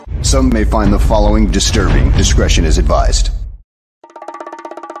Some may find the following disturbing. Discretion is advised.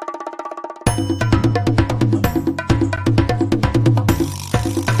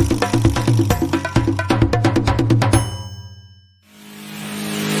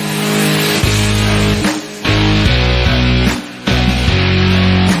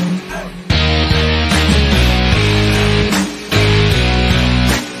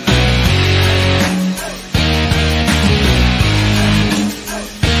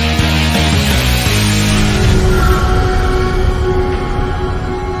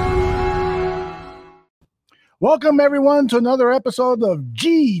 Welcome, everyone, to another episode of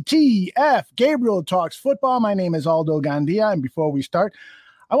GTF, Gabriel Talks Football. My name is Aldo Gandia, and before we start,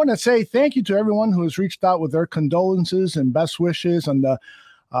 I want to say thank you to everyone who has reached out with their condolences and best wishes on the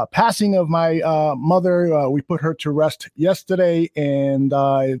passing of my mother. We put her to rest yesterday, and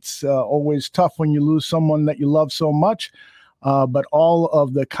it's always tough when you lose someone that you love so much. But all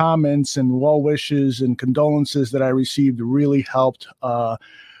of the comments and well wishes and condolences that I received really helped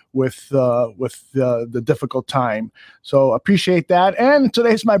with the difficult time. So appreciate that. And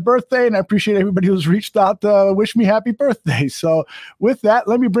today's my birthday, and I appreciate everybody who's reached out to wish me happy birthday. So with that,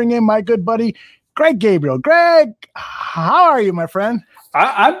 let me bring in my good buddy, Greg Gabriel. Greg, how are you, my friend?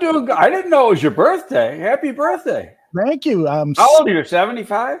 I'm doing good. I didn't know it was your birthday. Happy birthday. Thank you. How old are you,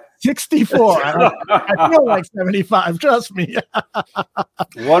 75? 64. I feel like 75. Trust me.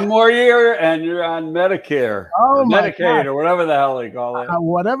 One more year and you're on Medicare, or Medicaid, or whatever the hell they call it.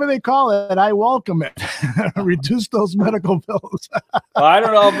 Whatever they call it, I welcome it. Reduce those medical bills. Well, I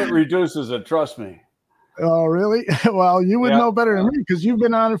don't know if it reduces it. Trust me. Oh, really? Well, you would know better than me because you've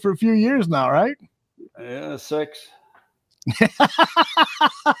been on it for a few years now, right? Yeah, 6.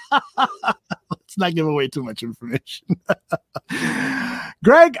 Let's not give away too much information.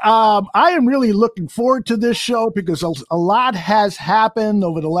 Greg, I am really looking forward to this show because a lot has happened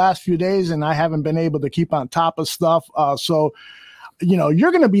over the last few days, and I haven't been able to keep on top of stuff. So, you know,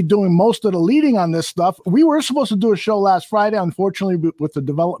 you're going to be doing most of the leading on this stuff. We were supposed to do a show last Friday. Unfortunately, with the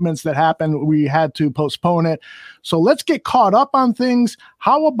developments that happened, we had to postpone it. So let's get caught up on things.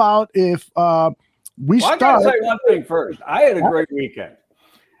 How about if we start? I got to say one thing first. I had a great weekend.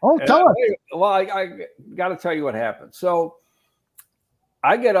 Oh, tell us. Well, I got to tell you what happened. So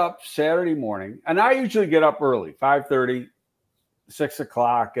I get up Saturday morning, and I usually get up early, 5:30, 6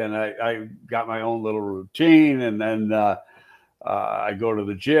 o'clock, and I got my own little routine, and then I go to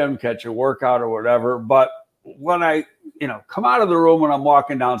the gym, catch a workout or whatever. But when I, come out of the room when I'm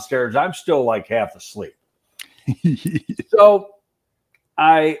walking downstairs, I'm still like half asleep. So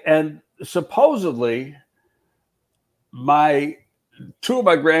supposedly two of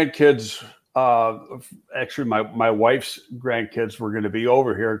my grandkids, actually my wife's grandkids were going to be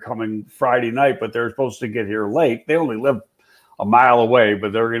over here coming Friday night, but they're supposed to get here late. They only live a mile away,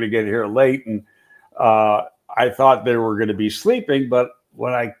 but they're going to get here late. And I thought they were going to be sleeping, but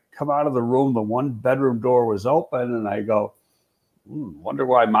when I come out of the room, the one bedroom door was open, and I go, wonder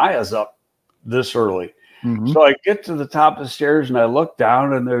why Maya's up this early. Mm-hmm. So I get to the top of the stairs and I look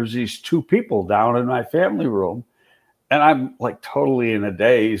down, and there's these two people down in my family room. And I'm like totally in a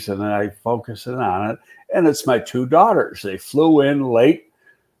daze, and then I focus in on it. And it's my two daughters. They flew in late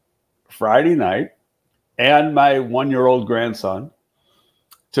Friday night, and my 1-year-old grandson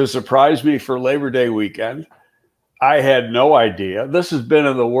to surprise me for Labor Day weekend. I had no idea. This has been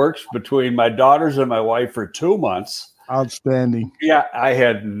in the works between my daughters and my wife for 2 months. Outstanding. Yeah, I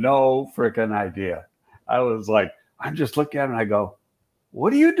had no freaking idea. I was like, I'm just looking at it and I go,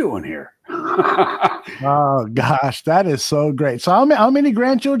 what are you doing here? Oh, gosh, that is so great. So how many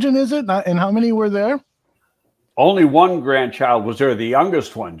grandchildren is it, and how many were there? Only one grandchild was there, the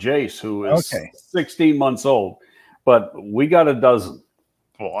youngest one, Jace, who is 16 months old. But we got a dozen.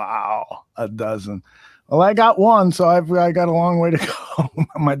 Wow, a dozen. Well, I got one, so I got a long way to go.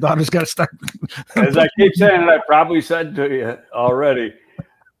 My daughter's got to start. As I keep saying it, I probably said to you already,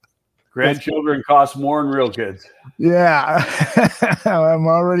 grandchildren cost more than real kids. Yeah, I'm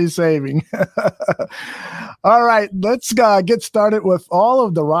already saving. All right, let's get started with all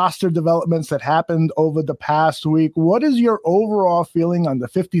of the roster developments that happened over the past week. What is your overall feeling on the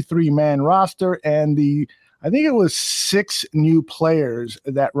 53-man roster and I think it was 6 new players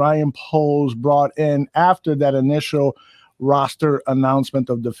that Ryan Poles brought in after that initial roster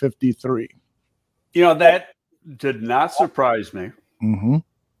announcement of the 53? That did not surprise me. Mm-hmm.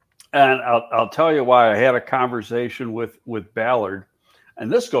 And I'll tell you why. I had a conversation with Ballard,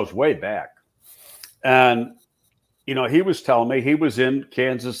 and this goes way back. And, he was telling me he was in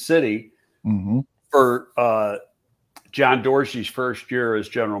Kansas City for John Dorsey's first year as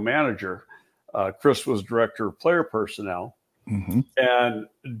general manager. Chris was director of player personnel. Mm-hmm. And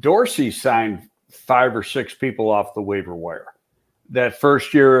Dorsey signed 5 or 6 people off the waiver wire that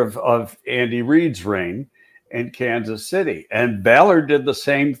first year of Andy Reid's reign in Kansas City. And Ballard did the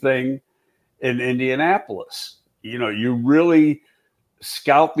same thing in Indianapolis. You really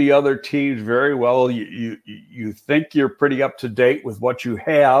scout the other teams very well. You think you're pretty up to date with what you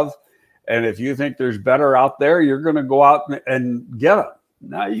have. And if you think there's better out there, you're going to go out and get them.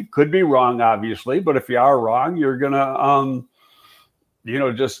 Now, you could be wrong, obviously, but if you are wrong, you're going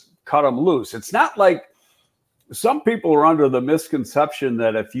to, just cut them loose. It's not like some people are under the misconception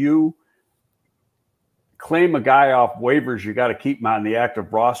that if you claim a guy off waivers, you got to keep him on the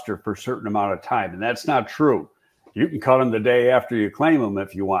active roster for a certain amount of time. And that's not true. You can cut him the day after you claim him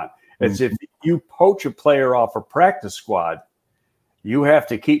if you want. It's if you poach a player off a practice squad, you have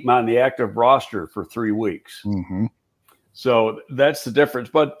to keep him on the active roster for 3 weeks. Mm-hmm. So that's the difference.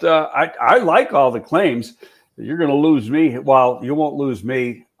 But I like all the claims. You're going to lose me. Well, you won't lose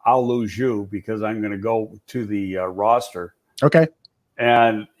me. I'll lose you because I'm going to go to the roster. Okay.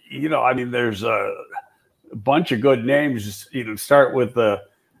 And, there's a bunch of good names. Start with a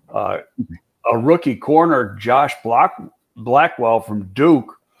rookie corner, Josh Blackwell from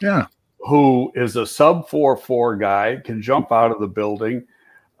Duke. Yeah. Who is a sub 4.4 guy, can jump out of the building,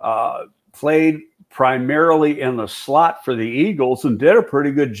 played primarily in the slot for the Eagles and did a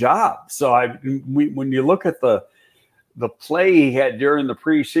pretty good job. So when you look at the play he had during the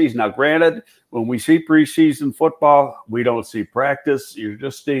preseason, now granted, when we see preseason football, we don't see practice. You're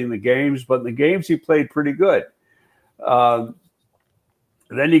just seeing the games, but in the games he played pretty good.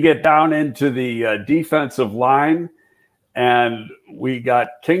 Then you get down into the defensive line, and we got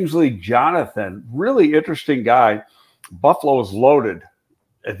Kingsley Jonathan, really interesting guy. Buffalo's loaded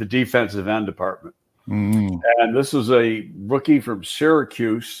at the defensive end department. Mm-hmm. And this is a rookie from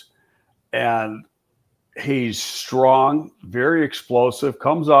Syracuse, and he's strong, very explosive,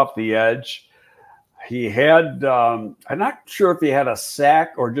 comes off the edge. He had, I'm not sure if he had a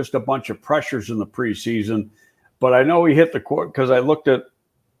sack or just a bunch of pressures in the preseason, but I know he hit the court because I looked at,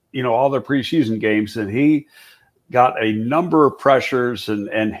 all the preseason games, and he got a number of pressures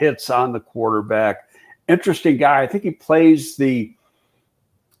and hits on the quarterback. Interesting guy. I think he plays the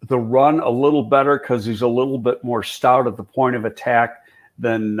run a little better because he's a little bit more stout at the point of attack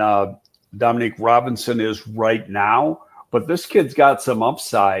than Dominique Robinson is right now. But this kid's got some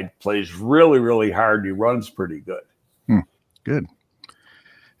upside, plays really, really hard. He runs pretty good. Good.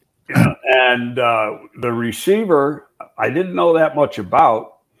 And the receiver, I didn't know that much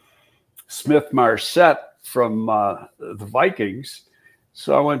about, Smith Marset from the Vikings.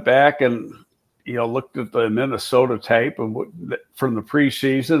 So I went back and, looked at the Minnesota tape and from the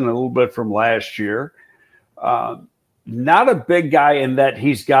preseason and a little bit from last year. Not a big guy in that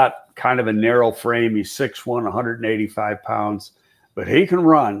he's got kind of a narrow frame. He's 6'1", 185 pounds, but he can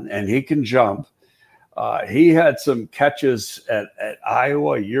run and he can jump. He had some catches at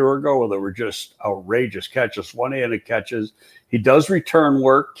Iowa a year ago that were just outrageous catches, one-handed catches. He does return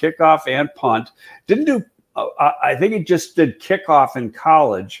work, kickoff and punt. Didn't do I think he just did kickoff in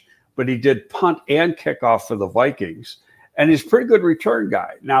college, but he did punt and kickoff for the Vikings. And he's a pretty good return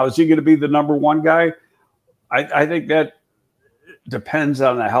guy. Now, is he going to be the number one guy? I think that depends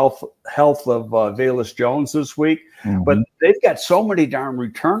on the health of Velus Jones this week. Mm-hmm. But they've got so many darn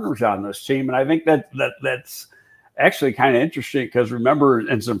returners on this team. And I think that's actually kind of interesting because remember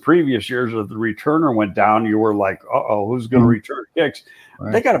in some previous years if the returner went down, you were like, who's going to return kicks?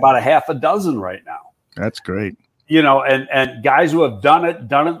 Right. They got about a half a dozen right now. That's great. And guys who have done it in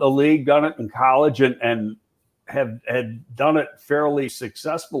the league, done it in college, and have done it fairly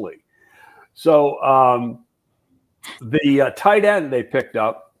successfully. So the tight end they picked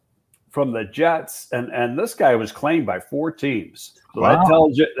up from the Jets, and this guy was claimed by 4 teams. So wow.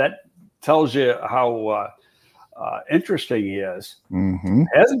 that tells you how interesting he is. Mm-hmm.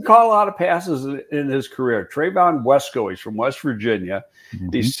 Hasn't caught a lot of passes in his career. Trayvon Wesco, he's from West Virginia. Mm-hmm.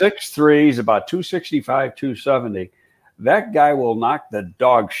 He's 6'3", he's about 265, 270. That guy will knock the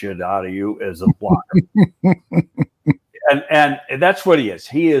dog shit out of you as a blocker. and that's what he is.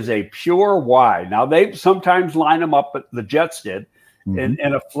 He is a pure Y. Now, they sometimes line him up, but the Jets did, in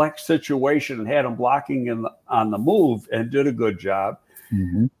a flex situation and had him blocking on the move and did a good job.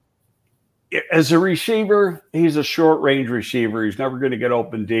 Mm-hmm. As a receiver, he's a short-range receiver. He's never going to get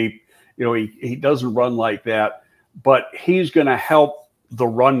open deep. He doesn't run like that, but he's going to help the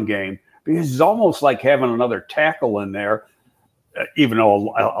run game because he's almost like having another tackle in there, even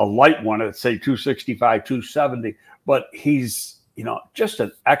though a light one at, say, 265, 270, but he's, just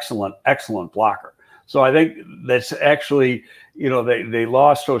an excellent, excellent blocker. So I think that's actually, they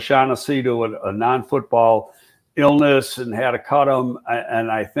lost O'Shaughnessy to a non-football illness and had to cut him.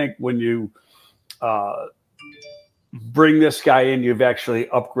 And I think when you bring this guy in, you've actually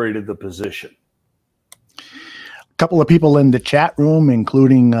upgraded the position. A couple of people in the chat room,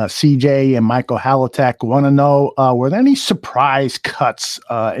 including CJ and Michael Halatek, want to know, were there any surprise cuts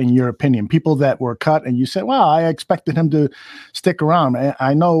in your opinion? People that were cut and you said, well, I expected him to stick around.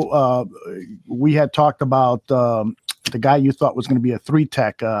 I know we had talked about the guy you thought was going to be a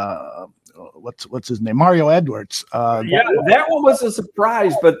 3-tech. What's his name? Mario Edwards. That one was a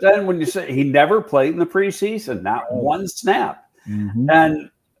surprise. But then when you say he never played in the preseason, not one snap. Mm-hmm. And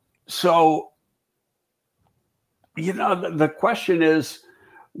so, the question is,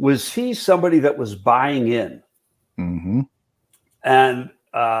 was he somebody that was buying in? Mm-hmm. And,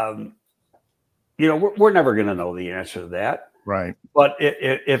 we're never going to know the answer to that. Right. But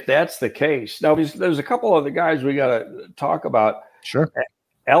if that's the case, now there's a couple other guys we got to talk about. Sure.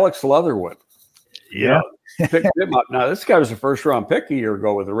 Alex Leatherwood. Yeah. Picked him up. Now, this guy was a first-round pick a year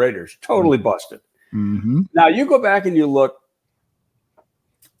ago with the Raiders. Totally busted. Mm-hmm. Now, you go back and you look.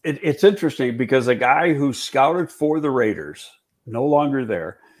 It's interesting because a guy who scouted for the Raiders, no longer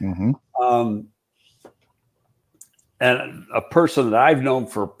there, mm-hmm. And a person that I've known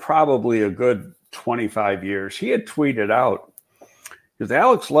for probably a good 25 years, he had tweeted out, because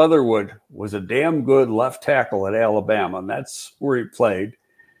Alex Leatherwood was a damn good left tackle at Alabama, and that's where he played,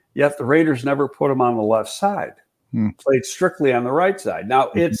 yet the Raiders never put him on the left side. Played strictly on the right side.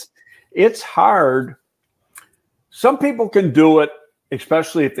 Now, it's hard. Some people can do it,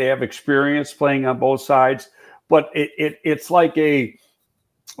 especially if they have experience playing on both sides. But it's like a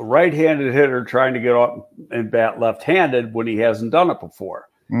right-handed hitter trying to get up and bat left-handed when he hasn't done it before.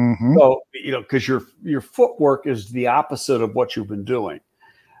 Mm-hmm. So, because your footwork is the opposite of what you've been doing.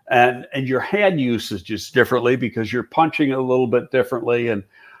 And your hand use is just differently because you're punching a little bit differently and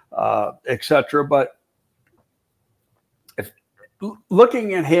et cetera. But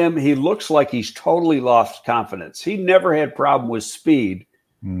looking at him, he looks like he's totally lost confidence. He never had problem with speed.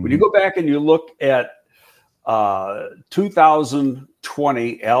 Mm-hmm. When you go back and you look at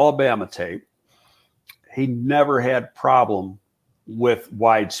 2020 Alabama tape, he never had problem with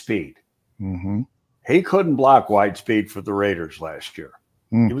wide speed. Mm-hmm. He couldn't block wide speed for the Raiders last year.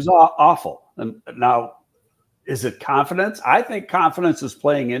 He was awful. And now, is it confidence? I think confidence is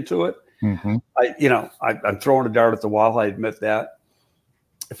playing into it. Mm-hmm. I'm throwing a dart at the wall. I admit that.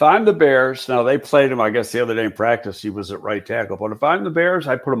 If I'm the Bears, now they played him, I guess, the other day in practice. He was at right tackle. But if I'm the Bears,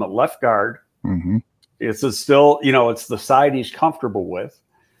 I put him at left guard. Mm-hmm. It's still, it's the side he's comfortable with.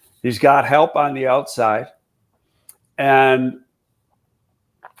 He's got help on the outside. And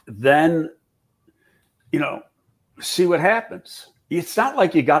then, see what happens. It's not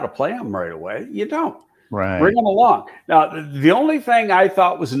like you got to play him right away. You don't. Right. Bring him along. Now, the only thing I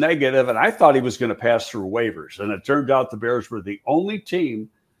thought was negative, and I thought he was going to pass through waivers, and it turned out the Bears were the only team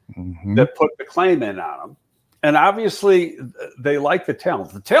that put the claim in on him. And obviously, they like the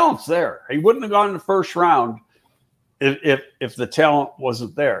talent. The talent's there. He wouldn't have gone in the first round if the talent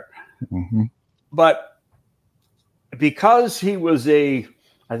wasn't there. Mm-hmm. But because he was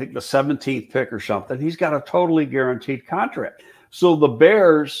I think the 17th pick or something, he's got a totally guaranteed contract. So the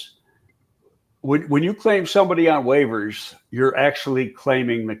Bears, when you claim somebody on waivers, you're actually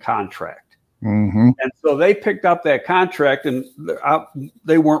claiming the contract. Mm-hmm. And so they picked up that contract, and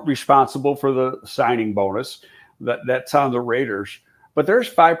they weren't responsible for the signing bonus. That's on the Raiders. But there's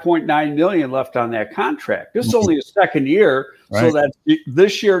 $5.9 million left on that contract. This is only a second year, right. So that's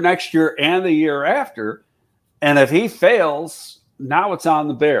this year, next year, and the year after. And if he fails, now it's on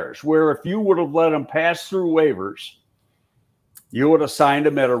the Bears. Where if you would have let him pass through waivers, you would have signed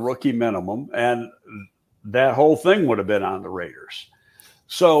him at a rookie minimum, and that whole thing would have been on the Raiders.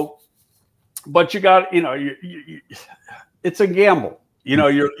 So, but you got, it's a gamble.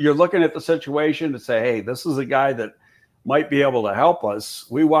 You're looking at the situation to say, hey, this is a guy that might be able to help us.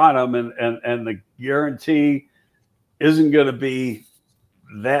 We want him, and the guarantee isn't going to be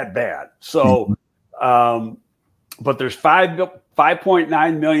that bad. So, but there's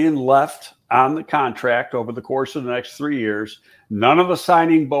 $5.9 million left on the contract over the course of the next 3 years. None of the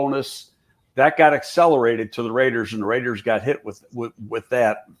signing bonus that got accelerated to the Raiders, and the Raiders got hit with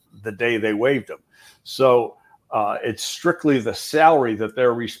that the day they waived him. So it's strictly the salary that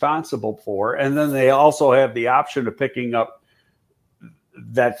they're responsible for. And then they also have the option of picking up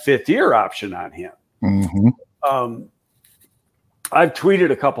that 5th year option on him. Mm-hmm. I've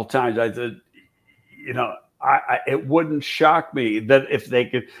tweeted a couple times. I said, it wouldn't shock me that if they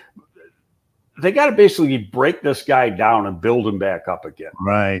could, they got to basically break this guy down and build him back up again.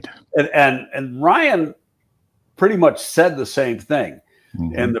 Right. And Ryan pretty much said the same thing.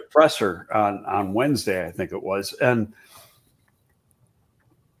 in the presser on Wednesday, I think it was. And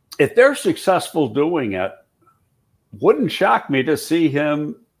if they're successful doing it, wouldn't shock me to see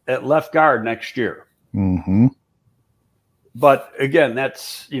him at left guard next year. Mm-hmm. But again,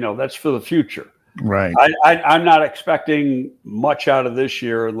 that's for the future. Right. I'm not expecting much out of this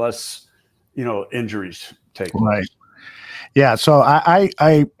year unless, injuries take place. Right. Yeah. So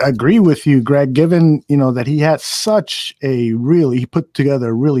I agree with you, Greg, given, that he had he put together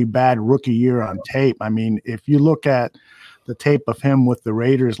a really bad rookie year on tape. I mean, if you look at the tape of him with the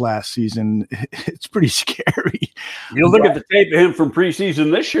Raiders last season, it's pretty scary. You look at the tape of him from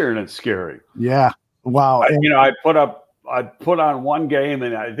preseason this year and it's scary. Yeah. Wow. I put on one game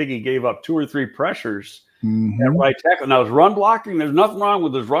and I think he gave up 2 or 3 pressures Mm-hmm. at right tackle. Now, his run blocking, there's nothing wrong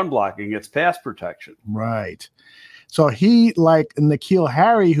with his run blocking. It's pass protection. Right. So he, like N'Keal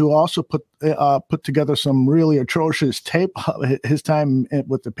Harry, who also put together some really atrocious tape his time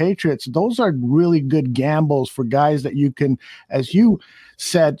with the Patriots, those are really good gambles for guys that you can, as you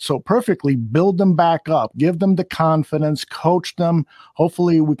said so perfectly, build them back up, give them the confidence, coach them.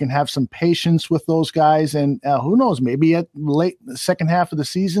 Hopefully we can have some patience with those guys. And who knows, maybe at late the second half of the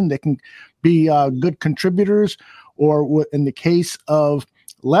season, they can be good contributors, or in the case of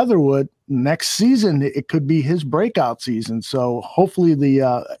Leatherwood, next season it could be his breakout season. So hopefully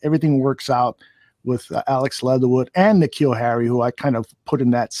everything works out with Alex Leatherwood and N'Keal Harry, who I kind of put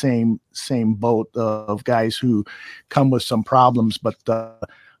in that same boat of guys who come with some problems, but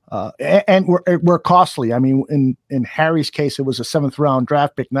and we're costly. I mean, in Harry's case, it was a 7th round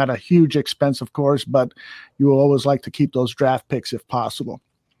draft pick, not a huge expense, of course, but you will always like to keep those draft picks if possible.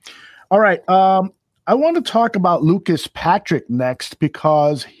 All right. I want to talk about Lucas Patrick next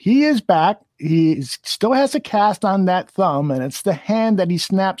because he is back. He still has a cast on that thumb, and it's the hand that he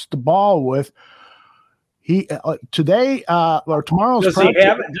snaps the ball with. He today or tomorrow's. Does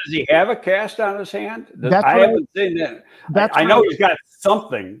he have a cast on his hand? I haven't seen that. I know he's got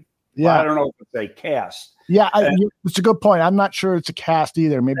something. Yeah, I don't know if it's a cast. Yeah, it's a good point. I'm not sure it's a cast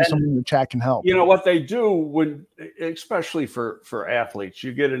either. Maybe someone in the chat can help. You know what they do when, especially for athletes,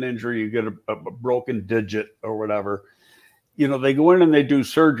 you get an injury, you get a broken digit or whatever. They go in and they do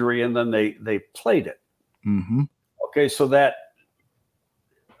surgery and then they plate it. Mm-hmm. Okay, so that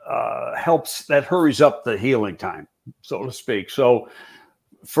helps. That hurries up the healing time, so to speak. So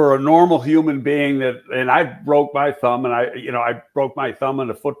for a normal human being and I broke my thumb, and I broke my thumb in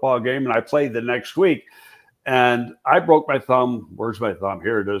a football game, and I played the next week. And I broke my thumb. Where's my thumb?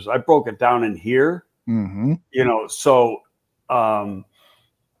 Here it is. I broke it down in here. Mm-hmm. So I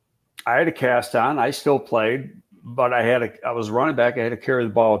had a cast on. I still played, but I was running back. I had to carry the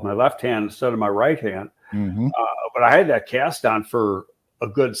ball with my left hand instead of my right hand. Mm-hmm. But I had that cast on for a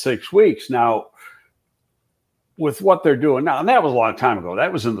good 6 weeks. Now, with what they're doing now, and that was a long time ago.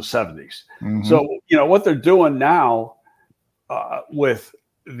 That was in the 70s. Mm-hmm. So, what they're doing now with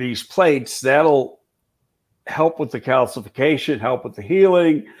these plates, that'll help with the calcification, help with the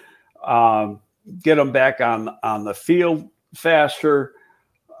healing, get them back on the field faster.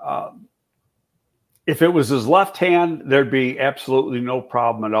 If it was his left hand, there'd be absolutely no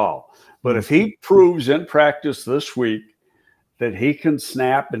problem at all. But if he proves in practice this week that he can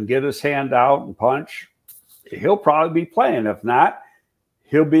snap and get his hand out and punch, he'll probably be playing. If not,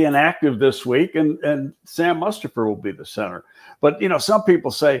 he'll be inactive this week, and Sam Mustipher will be the center. But, some people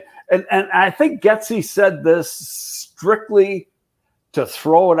say, and I think Getsy said this strictly to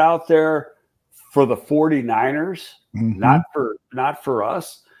throw it out there for the 49ers, mm-hmm. not for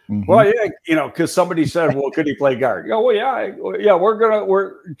us. Mm-hmm. Well, yeah, because somebody said, well, could he play guard? Well, yeah,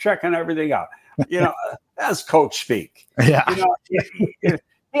 we're checking everything out. That's coach speak. Yeah.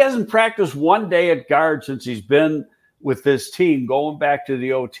 He hasn't practiced one day at guard since he's been with this team, going back to the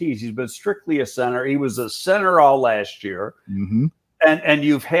OTs. He's been strictly a center. He was a center all last year. Mm-hmm. And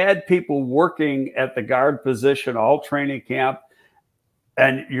you've had people working at the guard position all training camp,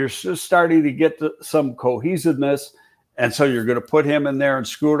 and you're just starting to get some cohesiveness. And so you're going to put him in there and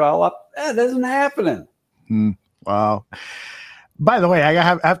screw it all up? That isn't happening. Wow. By the way, I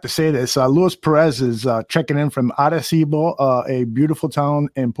have to say this. Luis Perez is checking in from Arecibo, a beautiful town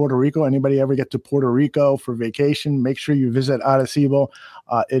in Puerto Rico. Anybody ever get to Puerto Rico for vacation, make sure you visit Arecibo.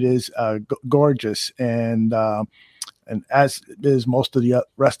 It is gorgeous, and as is most of the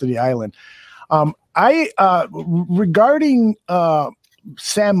rest of the island. Regarding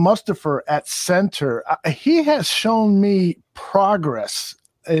Sam Mustipher at center, he has shown me progress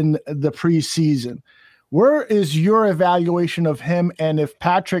in the preseason. Where is your evaluation of him? And if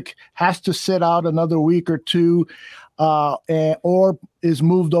Patrick has to sit out another week or two, or is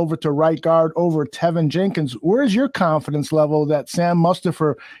moved over to right guard over Tevin Jenkins, where's your confidence level that Sam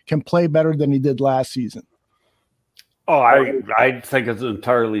Mustipher can play better than he did last season? Oh, I think it's an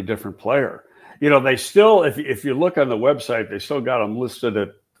entirely different player. They still, if you look on the website, they still got him listed at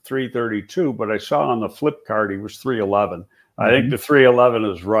 332, but I saw on the flip card he was 311. I think the 311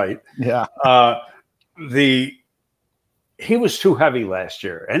 is right. Yeah. He was too heavy last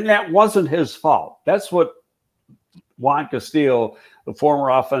year, and that wasn't his fault. That's what Juan Castillo, the former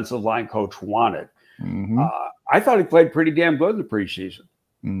offensive line coach, wanted. I thought he played pretty damn good in the preseason.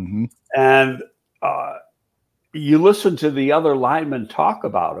 And you listen to the other linemen talk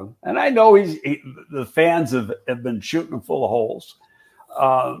about him, and I know the fans have been shooting him full of holes,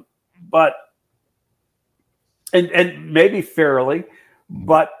 but maybe fairly,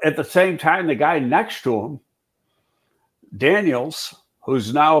 but at the same time, the guy next to him, Daniels,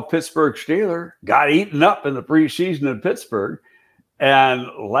 who's now a Pittsburgh Steeler, got eaten up in the preseason in Pittsburgh, and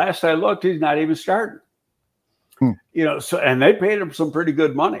last I looked, he's not even starting. So and they paid him some pretty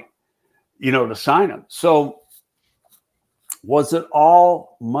good money, to sign him. So was it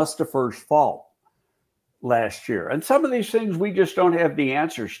all Mustipher's fault last year? And some of these things we just don't have the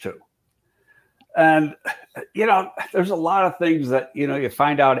answers to. And, there's a lot of things that, you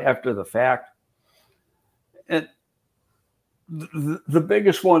find out after the fact. And the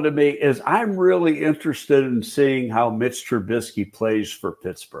biggest one to me is I'm really interested in seeing how Mitch Trubisky plays for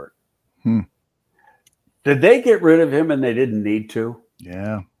Pittsburgh. Did they get rid of him and they didn't need to?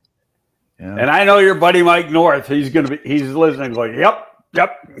 Yeah. And I know your buddy Mike North. He's listening, going, "Yep."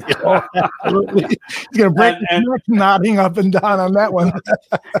 Oh, absolutely. He's gonna break his neck nodding up and down on that one.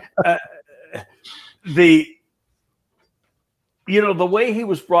 The way he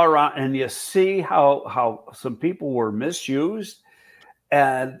was brought around, and you see how some people were misused,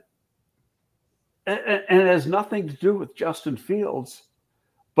 and it has nothing to do with Justin Fields,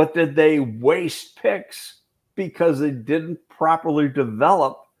 but did they waste picks because they didn't properly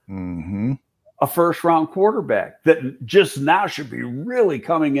develop a first-round quarterback that just now should be really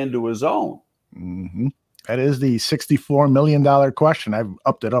coming into his own? That is the $64 million question. I've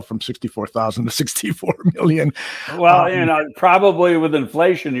upped it up from 64,000 to 64 million. Well, probably with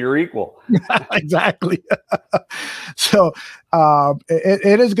inflation, you're equal. Exactly. So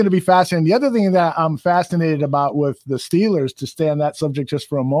it is going to be fascinating. The other thing that I'm fascinated about with the Steelers, to stay on that subject just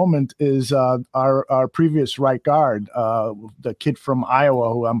for a moment, is our previous right guard, the kid from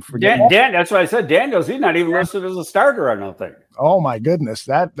Iowa, who I'm forgetting. Dan, that's what I said. Daniels, he's not even listed as a starter, I don't think. Oh my goodness,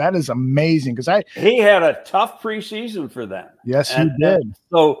 that is amazing, because he had a tough preseason for them. Yes, he did.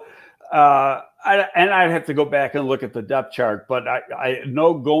 So I'd have to go back and look at the depth chart, but I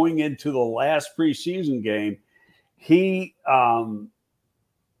know going into the last preseason game, he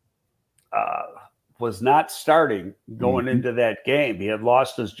was not starting going into that game. He had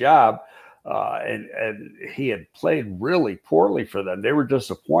lost his job, and he had played really poorly for them. They were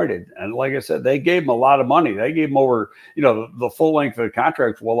disappointed. And like I said, they gave him a lot of money. They gave him over, the full length of the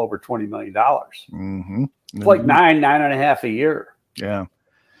contract was well over $20 million. It's like nine and a half a year. Yeah.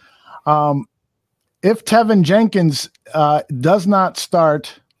 If Tevin Jenkins does not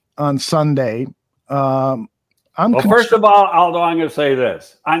start on Sunday, first of all, Aldo, I'm going to say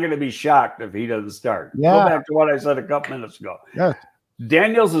this. I'm going to be shocked if he doesn't start. Yeah. Go back to what I said a couple minutes ago. Yeah.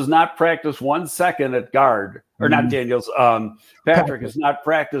 Daniels has not practiced 1 second at guard, or not Daniels. Patrick has not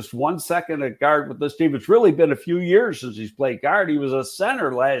practiced 1 second at guard with this team. It's really been a few years since he's played guard. He was a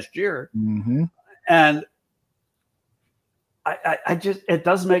center last year. And I just, it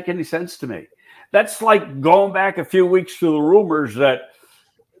doesn't make any sense to me. That's like going back a few weeks to the rumors that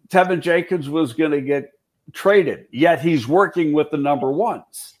Tevin Jenkins was going to get traded, yet he's working with the number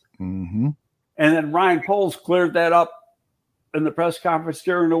ones. And then Ryan Poles cleared that up in the press conference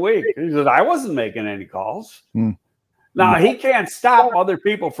during the week. He said, I wasn't making any calls. Now, he can't stop other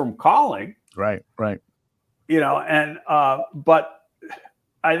people from calling. Right. And but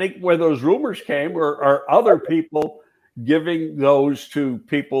I think where those rumors came are other people giving those to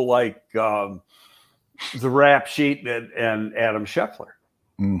people like the Rap Sheet and Adam Scheffler.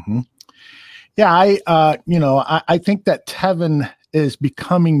 Yeah, I think that Tevin is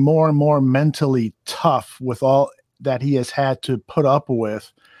becoming more and more mentally tough with all that he has had to put up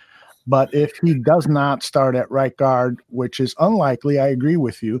with. But if he does not start at right guard, which is unlikely, I agree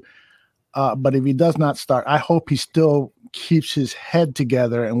with you. But if he does not start, I hope he still keeps his head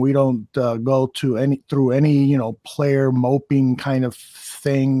together and we don't go through any player moping kind of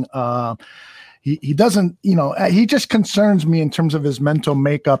thing. he doesn't, he just concerns me in terms of his mental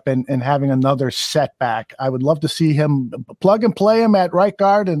makeup and having another setback. I would love to see him plug and play him at right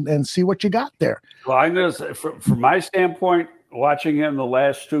guard and see what you got there. Well, I'm going to say, from my standpoint, watching him the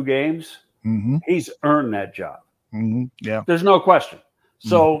last 2 games, he's earned that job. Yeah. There's no question.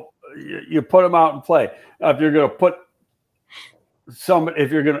 So you put him out and play. If you're going to put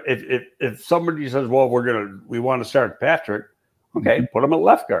if somebody says, well, we want to start Patrick, okay, put him at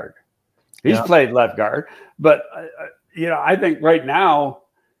left guard. He's played left guard, but I think right now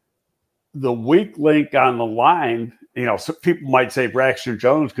the weak link on the line, some people might say Braxton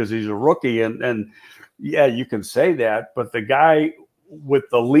Jones because he's a rookie, and yeah, you can say that, but the guy with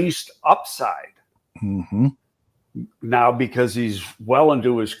the least upside now, because he's well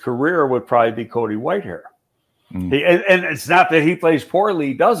into his career, would probably be Cody Whitehair. And it's not that he plays poorly;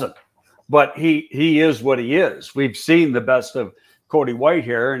 he doesn't, but he is what he is. We've seen the best of Cody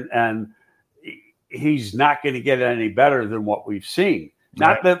Whitehair, and he's not going to get any better than what we've seen.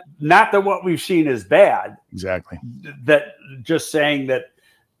 Not that what we've seen is bad. Exactly. That just saying that,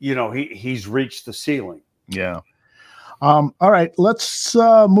 he's reached the ceiling. Yeah. All right, let's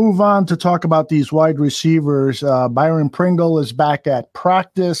move on to talk about these wide receivers. Byron Pringle is back at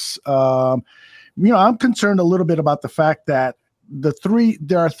practice. I'm concerned a little bit about the fact that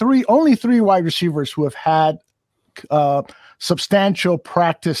there are only three wide receivers who have had substantial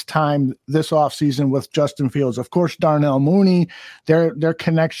practice time this offseason with Justin Fields. Of course, Darnell Mooney, their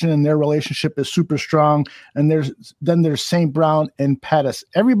connection and their relationship is super strong. And there's St. Brown and Pettis.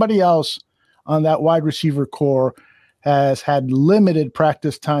 Everybody else on that wide receiver core has had limited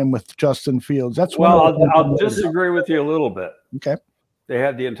practice time with Justin Fields. That's I'll disagree with you a little bit. Okay. They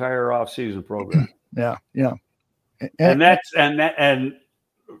had the entire offseason program. Yeah. And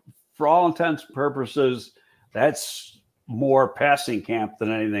for all intents and purposes, that's more passing camp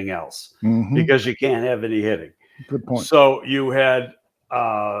than anything else because you can't have any hitting. Good point. So you had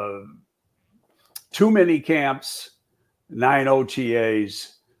too many camps, 9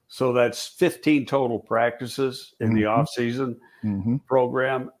 OTAs. So that's 15 total practices in the off-season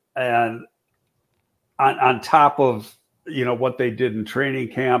program. And on top of, what they did in training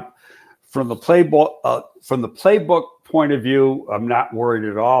camp, from the playbook point of view, I'm not worried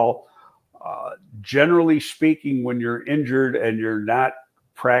at all. Generally speaking, when you're injured and you're not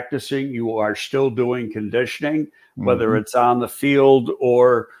practicing, you are still doing conditioning, whether it's on the field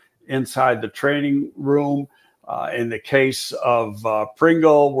or inside the training room. In the case of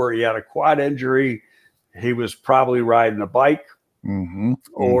Pringle, where he had a quad injury, he was probably riding a bike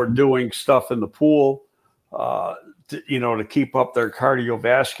or doing stuff in the pool, to keep up their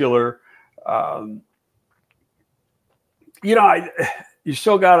cardiovascular. You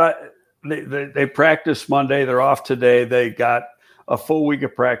still got they practice Monday. They're off today. They got a full week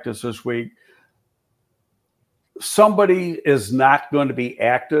of practice this week. Somebody is not going to be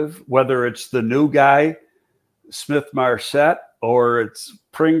active, whether it's the new guy, Smith-Marsette, or it's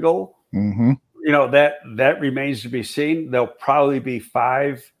Pringle. That remains to be seen. There'll probably be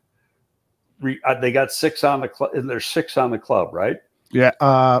 5. They got 6 on the club, and there's 6 on the club, right? Yeah.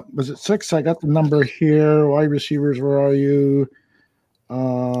 Was it 6? I got the number here. Wide receivers, where are you?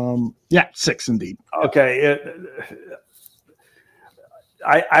 6 indeed. Okay.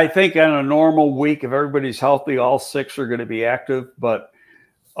 I think on a normal week, if everybody's healthy, all 6 are going to be active. But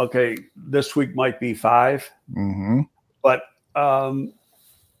okay, this week might be 5. But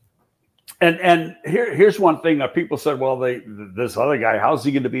and here's one thing that people said. Well, this other guy, how's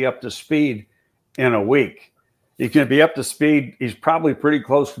he going to be up to speed in a week? He's going to be up to speed. He's probably pretty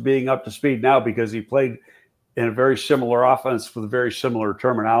close to being up to speed now because he played in a very similar offense with very similar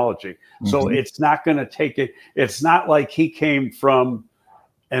terminology. So it's not going to take it. It's not like he came from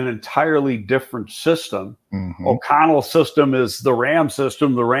an entirely different system. O'Connell's system is the Ram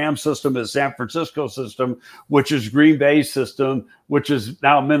system. The Ram system is San Francisco system, which is Green Bay system, which is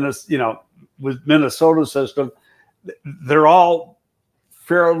now with Minnesota system. They're all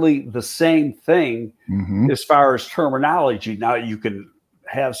fairly the same thing as far as terminology. Now you can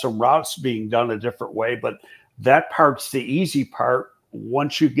have some routes being done a different way, but that part's the easy part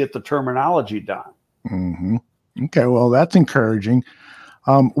once you get the terminology done. Okay, well, that's encouraging.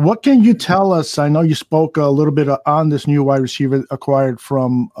 What can you tell us? I know you spoke a little bit on this new wide receiver acquired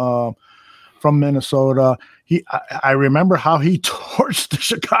from Minnesota. I remember how he torched the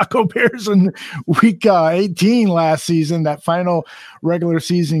Chicago Bears in week 18 last season, that final regular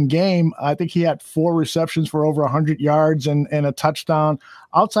season game. I think he had 4 receptions for over 100 yards and a touchdown.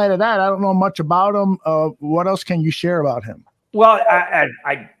 Outside of that, I don't know much about him. What else can you share about him? Well,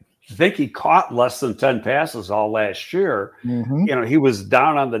 I think he caught less than 10 passes all last year. He was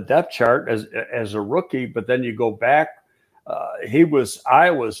down on the depth chart as a rookie, but then you go back, he was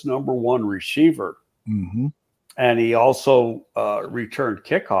Iowa's number one receiver. And he also returned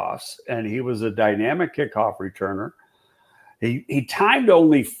kickoffs, and he was a dynamic kickoff returner. He timed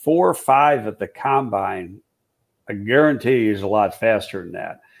only 4.5 at the combine. I guarantee he's a lot faster than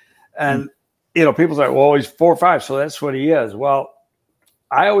that. And, people say, well, he's 4.5, so that's what he is. Well,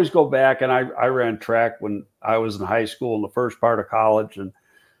 I always go back, and I ran track when I was in high school in the first part of college. And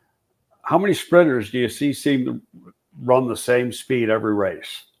how many sprinters do you see seem to run the same speed every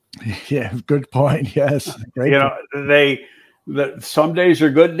race? Yeah, good point. Yes. Great. Some days are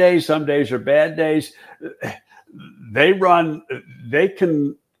good days, some days are bad days. They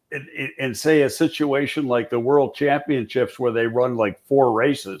can, in say a situation like the World Championships where they run like 4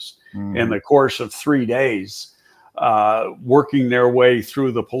 races in the course of 3 days, working their way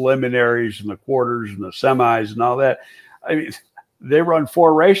through the preliminaries and the quarters and the semis and all that. I mean, they run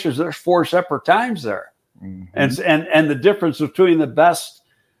 4 races. There's 4 separate times there. And the difference between the best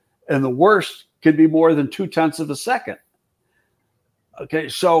and the worst could be more than 0.2 of a second. Okay,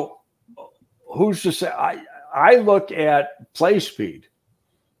 so who's to say? I look at play speed,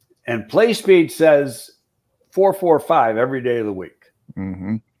 and play speed says 4.45 every day of the week.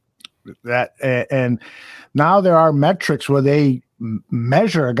 That and now there are metrics where they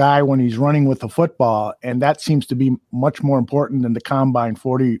measure a guy when he's running with the football, and that seems to be much more important than the combine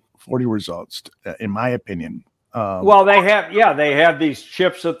 40 results, in my opinion. Well, they have these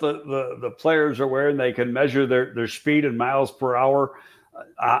chips that the players are wearing. They can measure their speed in miles per hour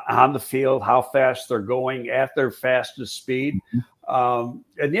on the field, how fast they're going at their fastest speed. That's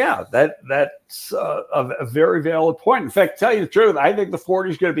a very valid point. In fact, to tell you the truth, I think the 40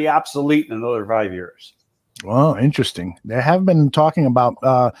 is going to be obsolete in another 5 years. Well, interesting. They have been talking about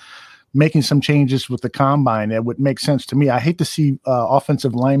making some changes with the combine. That would make sense to me. I hate to see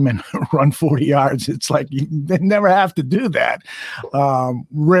offensive linemen run 40 yards. It's like they never have to do that.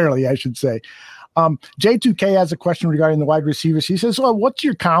 Rarely, I should say. J2K has a question regarding the wide receivers. He says, well, what's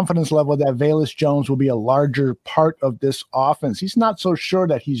your confidence level that Velus Jones will be a larger part of this offense? He's not so sure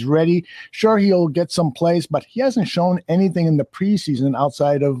that he's ready. Sure, he'll get some plays, but he hasn't shown anything in the preseason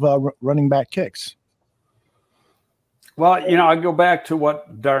outside of running back kicks. Well, I go back to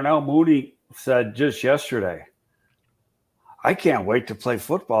what Darnell Mooney said just yesterday. I can't wait to play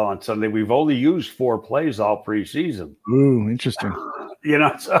football on Sunday. We've only used 4 plays all preseason. Ooh, interesting.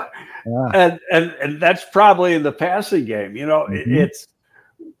 And that's probably in the passing game. It's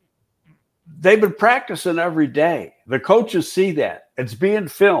they've been practicing every day. The coaches see that. It's being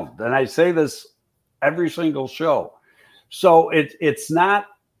filmed, and I say this every single show. So it's not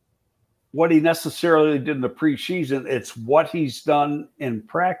what he necessarily did in the preseason. It's what he's done in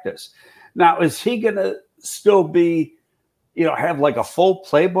practice. Now, is he going to still be, have like a full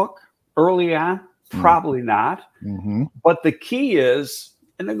playbook early on? Probably not. But the key is,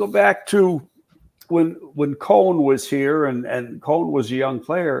 and then go back to when Cohen was here and Cohen was a young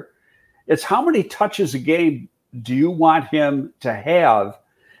player, it's how many touches a game do you want him to have?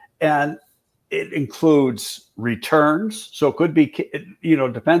 And it includes returns. So it could be,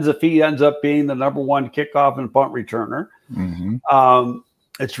 depends if he ends up being the number 1 kickoff and punt returner.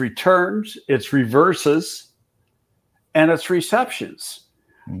 It's returns, it's reverses, and it's receptions.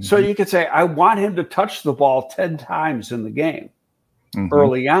 So you could say, I want him to touch the ball 10 times in the game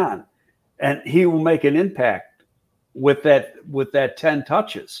early on, and he will make an impact with that 10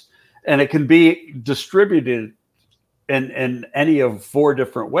 touches. And it can be distributed in any of 4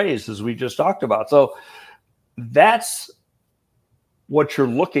 different ways, as we just talked about. So that's what you're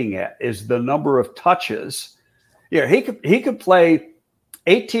looking at, is the number of touches. Yeah, he could play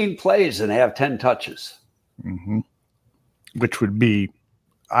 18 plays and have 10 touches. Which would be,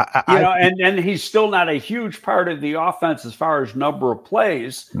 and he's still not a huge part of the offense as far as number of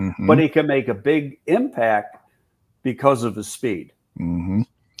plays, but he can make a big impact because of his speed.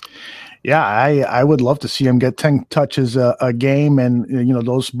 Yeah, I would love to see him get 10 touches a game, and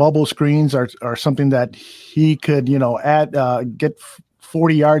those bubble screens are something that he could get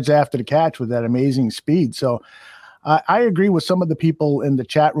 40 yards after the catch with that amazing speed. So I agree with some of the people in the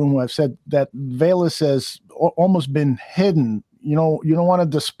chat room who have said that Velus has almost been hidden. You don't want to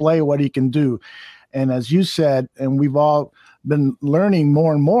display what he can do, and as you said, and we've all been learning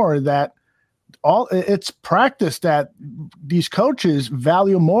more and more that it's practice that these coaches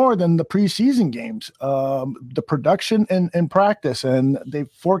value more than the preseason games, the production and practice, and they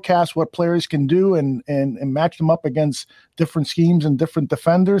forecast what players can do and match them up against different schemes and different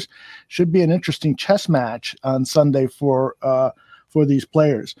defenders. Should be an interesting chess match on Sunday for these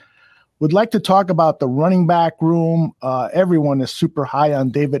players. Would like to talk about the running back room. Everyone is super high on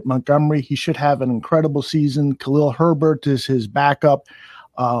David Montgomery. He should have an incredible season. Khalil Herbert is his backup.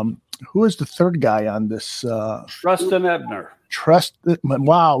 Who is the third guy on this? Treston Ebner.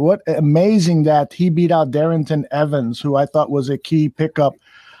 Wow, what amazing that he beat out Darrington Evans, who I thought was a key pickup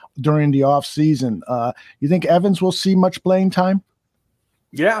during the offseason. You think Evans will see much playing time?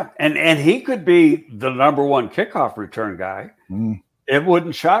 Yeah, and he could be the number one kickoff return guy. It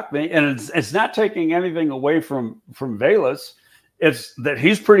wouldn't shock me. And it's not taking anything away from Velus. It's that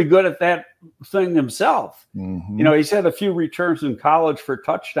he's pretty good at that thing himself. He's had a few returns in college for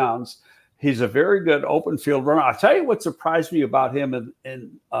touchdowns. He's a very good open field runner. I'll tell you what surprised me about him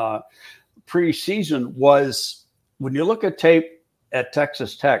in preseason was when you look at tape at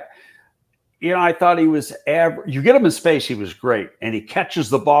Texas Tech, I thought he was average. You get him in space, he was great. And he catches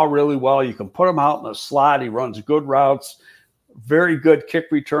the ball really well. You can put him out in the slot. He runs good routes. Very good kick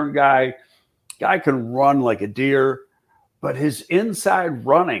return guy. Guy can run like a deer. But his inside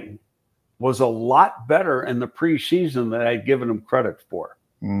running was a lot better in the preseason than I'd given him credit for.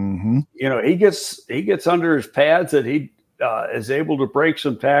 He gets under his pads and he is able to break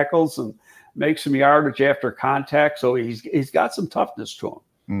some tackles and make some yardage after contact. So he's got some toughness to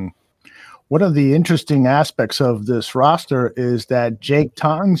him. One of the interesting aspects of this roster is that Jake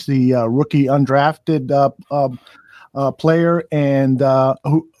Tongs, the rookie undrafted player, and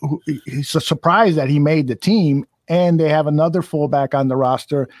who he's a surprise that he made the team. And they have another fullback on the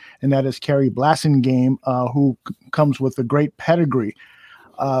roster, and that is Kerry Blasingame, who comes with a great pedigree.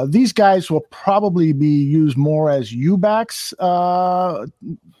 These guys will probably be used more as U-backs.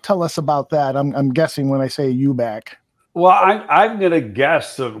 Tell us about that. I'm guessing when I say U-back. Well, I'm going to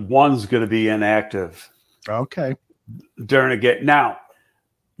guess that one's going to be inactive. Okay. During a game. Now,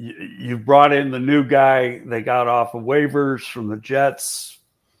 you brought in the new guy they got off of waivers from the Jets.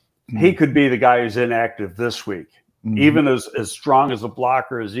 He could be the guy who's inactive this week, even as strong as a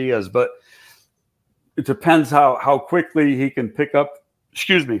blocker as he is. But it depends how quickly he can pick up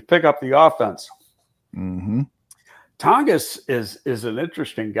the offense. Tongas is an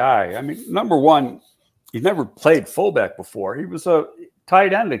interesting guy. I mean, number one, he's never played fullback before. He was a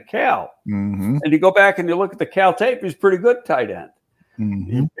tight end at Cal. And you go back and you look at the Cal tape, he's pretty good tight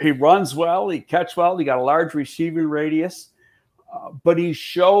end. He runs well, he catches well, he got a large receiving radius. But he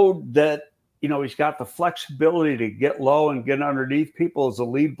showed that, he's got the flexibility to get low and get underneath people as a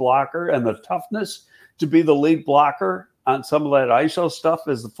lead blocker and the toughness to be the lead blocker on some of that ISO stuff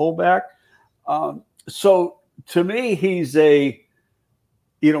as the fullback. So to me, he's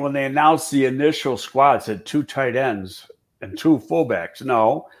when they announced the initial squad, it said 2 tight ends and 2 fullbacks.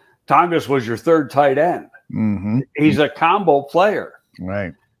 No, Tongas was your third tight end. He's a combo player.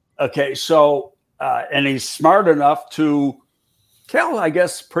 Right. Okay. So, and he's smart enough to, Cal, I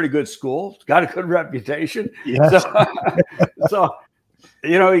guess, pretty good school, got a good reputation. Yes. So,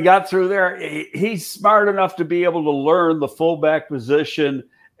 he got through there. He's smart enough to be able to learn the fullback position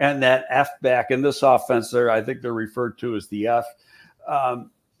and that F back in this offense there. I think they're referred to as the F,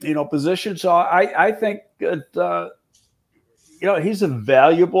 position. So I think that, he's a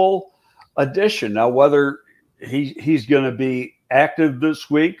valuable addition. Now, whether he's going to be active this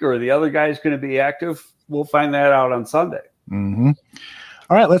week or the other guy's going to be active, we'll find that out on Sunday.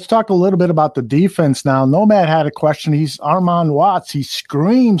 All right, let's talk a little bit about the defense now. Nomad had a question. He's Armand Watts. He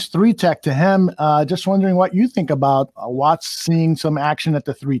screams 3-tech to him. Just wondering what you think about Watts seeing some action at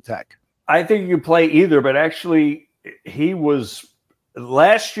the 3-tech. I think you can play either, but actually he was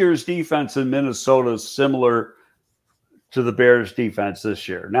last year's defense in Minnesota is similar to the Bears defense this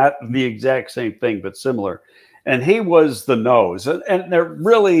year. Not the exact same thing, but similar. And he was the nose. And they're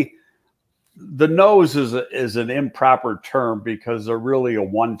really – the nose is an improper term because they're really a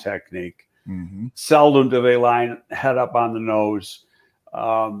one technique. Seldom do they line head up on the nose.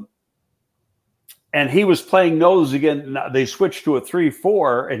 And he was playing nose again. They switched to a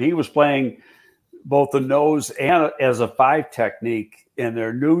 3-4, and he was playing both the nose and as a 5 technique in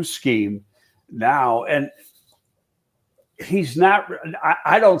their new scheme now. And he's not –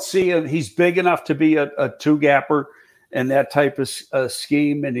 I don't see him. He's big enough to be a 2-gapper in that type of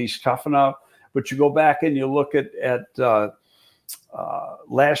scheme, and he's tough enough. But you go back and you look at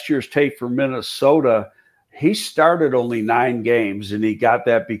last year's tape for Minnesota, he started only 9 games, and he got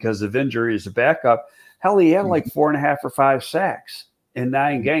that because of injury as a backup. Hell, he had like 4.5 or 5 sacks in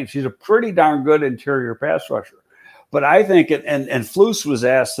 9 games. He's a pretty darn good interior pass rusher. But I think, and Flus was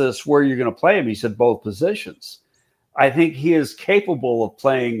asked this, where you're going to play him. He said both positions. I think he is capable of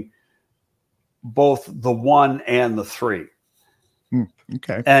playing both the 1 and the 3.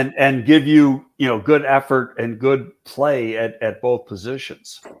 Okay. And give you, good effort and good play at both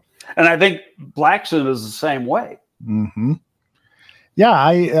positions. And I think Blackson is the same way. Mm-hmm.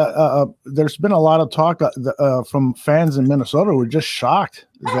 Yeah, there's been a lot of talk from fans in Minnesota who were just shocked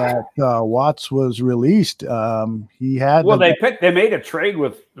that Watts was released. They made a trade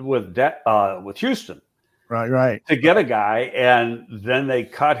with Houston, right, to get a guy, and then they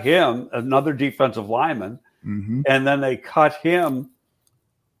cut him, another defensive lineman, and then they cut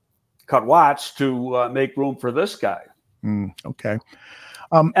Watts to make room for this guy. Okay.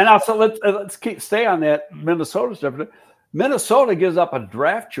 And also let's stay on that. Minnesota's different. Minnesota gives up a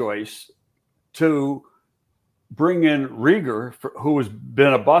draft choice to bring in Rieger, who has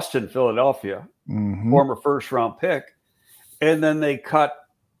been a bust in Philadelphia, former first-round pick, and then they cut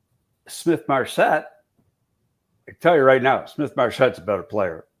Smith-Marsette. I can tell you right now, Smith-Marsette's a better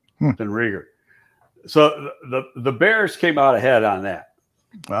player than Rieger. So the Bears came out ahead on that.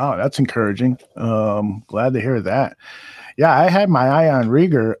 Wow, that's encouraging. Glad to hear that. Yeah, I had my eye on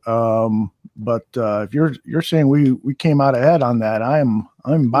Rieger, but if you're saying we came out ahead on that, I'm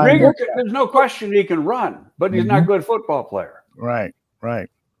buying. Rieger, there's no question he can run, but he's not a good football player. Right.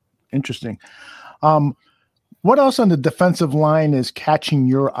 Interesting. What else on the defensive line is catching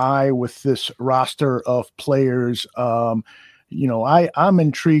your eye with this roster of players? I'm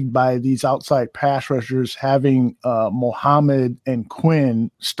intrigued by these outside pass rushers having Mohammed and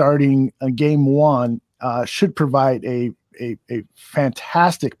Quinn starting game one. Should provide a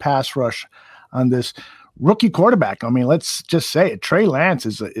fantastic pass rush on this rookie quarterback. I mean, let's just say it. Trey Lance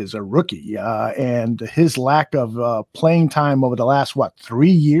is a rookie, and his lack of playing time over the last 3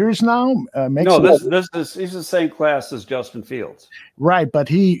 years now makes he's the same class as Justin Fields, right? But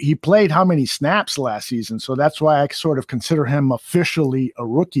he played how many snaps last season, so that's why I sort of consider him officially a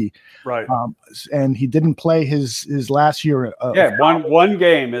rookie, right? And he didn't play his last year. One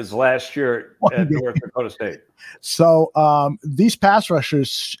game is last year at North Dakota State. So these pass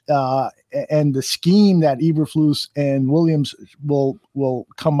rushers and the scheme that Eberflus and Williams will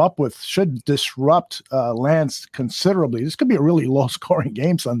come up with should disrupt Lance considerably. This could be a really low-scoring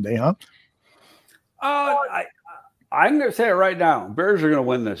game Sunday, huh? I'm going to say it right now. Bears are going to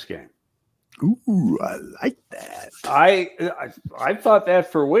win this game. Ooh, I like that. I've thought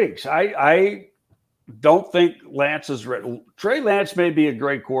that for weeks. I don't think Lance is ready. Trey Lance may be a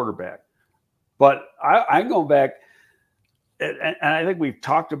great quarterback. But I'm going back, and I think we've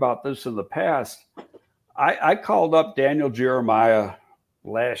talked about this in the past. I called up Daniel Jeremiah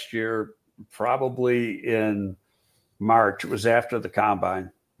last year, probably in March. It was after the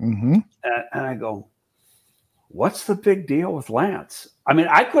combine. And I go, what's the big deal with Lance? I mean,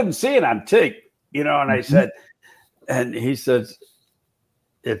 I couldn't see it on tape, and I said, and he says,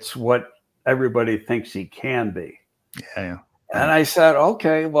 it's what everybody thinks he can be. Yeah. And I said,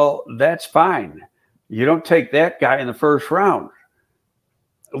 okay, well, that's fine. You don't take that guy in the first round.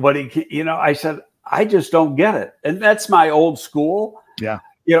 But I said, I just don't get it. And that's my old school. Yeah.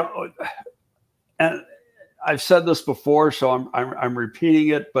 And I've said this before, so I'm repeating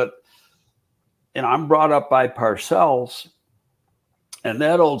it, but I'm brought up by Parcells. And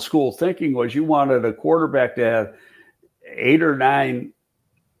that old school thinking was you wanted a quarterback to have 800 or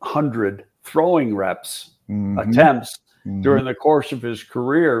 900 throwing reps, attempts, during the course of his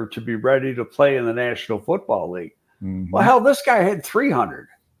career to be ready to play in the National Football League. Well, hell, this guy had 300.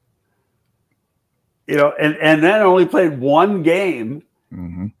 And then only played one game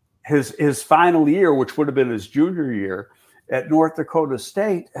his final year, which would have been his junior year at North Dakota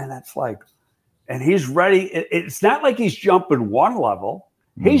State. And it's like, and he's ready. It's not like he's jumping one level.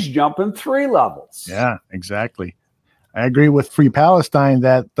 He's jumping 3 levels. Yeah, exactly. I agree with Free Palestine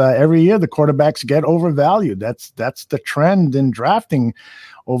that every year the quarterbacks get overvalued. That's the trend in drafting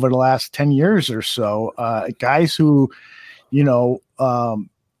over the last 10 years or so. Guys who,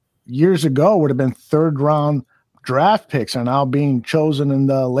 years ago would have been 3rd round draft picks are now being chosen in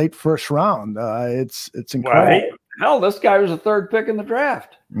the late 1st round. It's incredible. Well, hell, this guy was a 3rd pick in the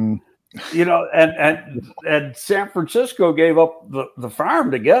draft. And San Francisco gave up the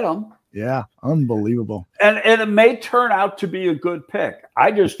farm to get him. Yeah, unbelievable. And it may turn out to be a good pick.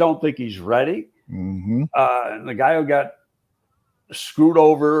 I just don't think he's ready. And the guy who got screwed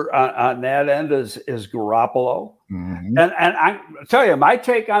over on that end is Garoppolo. And I tell you, my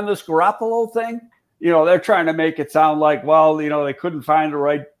take on this Garoppolo thing, they're trying to make it sound like, well, they couldn't find the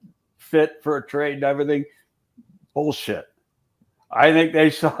right fit for a trade and everything. Bullshit. I think they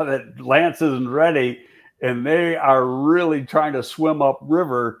saw that Lance isn't ready, and they are really trying to swim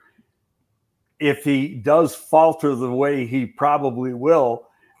upriver if he does falter the way he probably will,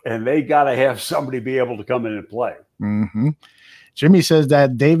 and they got to have somebody be able to come in and play. Jimmy says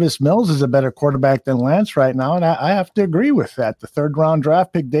that Davis Mills is a better quarterback than Lance right now, and I have to agree with that. The 3rd-round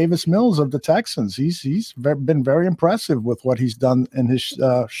draft pick, Davis Mills of the Texans, he's been very impressive with what he's done in his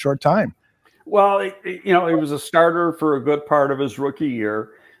short time. Well, he was a starter for a good part of his rookie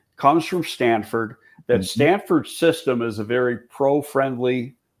year, comes from Stanford. That Stanford system is a very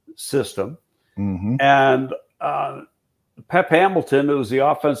pro-friendly system. And Pep Hamilton, who was the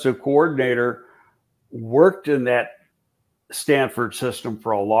offensive coordinator, worked in that Stanford system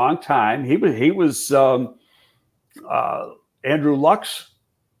for a long time. He was Andrew Luck's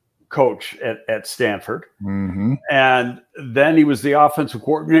coach at Stanford. And then he was the offensive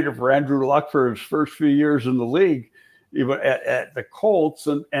coordinator for Andrew Luck for his first few years in the league, even at the Colts.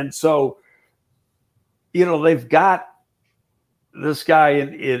 And so, they've got this guy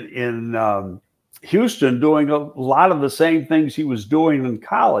in Houston doing a lot of the same things he was doing in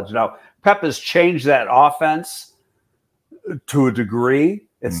college. Now, Pep has changed that offense to a degree.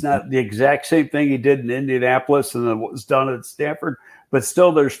 It's not the exact same thing he did in Indianapolis and then what was done at Stanford, but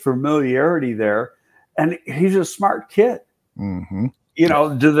still there's familiarity there. And he's a smart kid.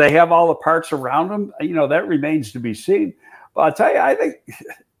 Do they have all the parts around him? That remains to be seen. But I'll tell you, I think,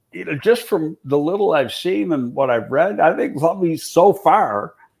 just from the little I've seen and what I've read, I think Lovie so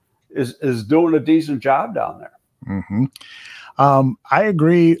far is doing a decent job down there. I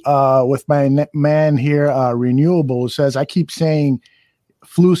agree with my man here, Renewable, says, I keep saying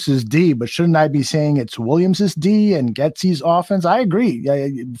Flus is D, but shouldn't I be saying it's Williams' D and Getsy's offense? I agree.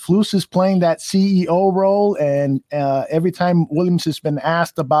 Flus is playing that CEO role, and every time Williams has been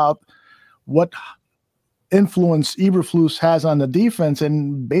asked about what influence Eberflus has on the defense,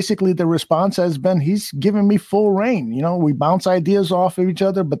 and basically the response has been, he's giving me full reign. We bounce ideas off of each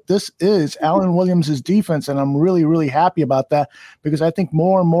other, but this is Alan Williams' defense, and I'm really, really happy about that, because I think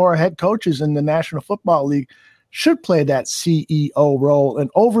more and more head coaches in the National Football League should play that CEO role and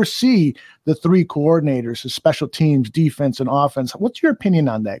oversee the 3 coordinators, the special teams, defense, and offense. What's your opinion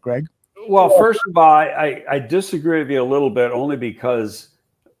on that, Greg? Well, first of all, I disagree with you a little bit, only because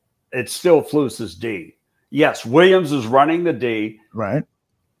it's still Flus's D. Yes, Williams is running the D. Right.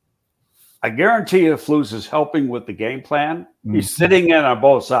 I guarantee you Flus is helping with the game plan. He's sitting in on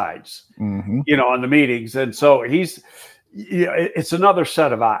both sides, in the meetings. And so it's another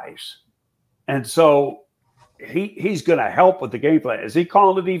set of eyes. And so he's going to help with the game plan. Is he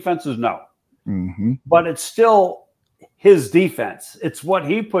calling the defenses? No. But it's still his defense. It's what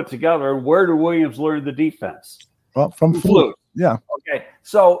he put together. Where did Williams learn the defense? Well, from Flus. Yeah. Okay.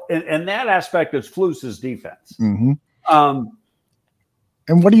 So in that aspect, it's Flus's defense. And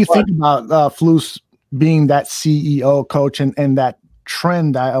what do you think about Flus being that CEO coach and that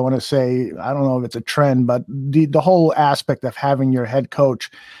trend? I want to say, I don't know if it's a trend, but the whole aspect of having your head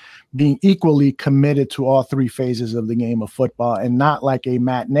coach being equally committed to all 3 phases of the game of football, and not like a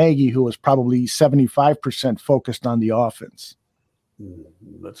Matt Nagy who was probably 75% focused on the offense.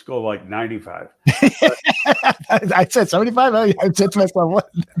 Let's go like 95. I said 75. I said to myself,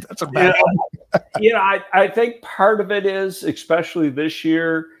 that's a bad one. I think part of it is, especially this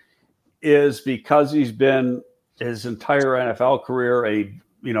year, is because he's been his entire NFL career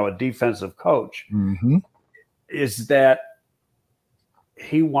a defensive coach, is that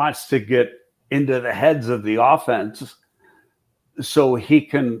he wants to get into the heads of the offense so he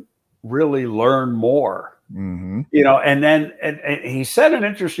can really learn more. And then he said an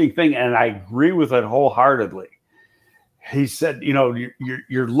interesting thing, and I agree with it wholeheartedly. He said,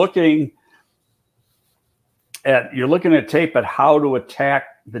 you're looking at tape at how to attack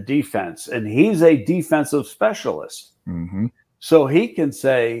the defense, and he's a defensive specialist, so he can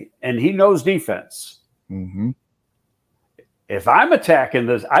say, and he knows defense. If I'm attacking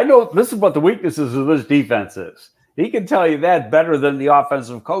this, I know this is what the weaknesses of this defense is. He can tell you that better than the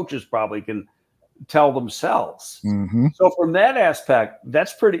offensive coaches probably can tell themselves. So from that aspect,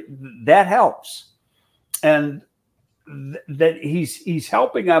 that helps. And that he's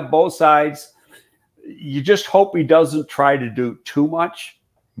helping on both sides. You just hope he doesn't try to do too much.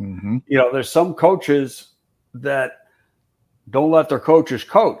 There's some coaches that don't let their coaches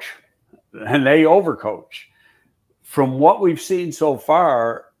coach, and they overcoach. From what we've seen so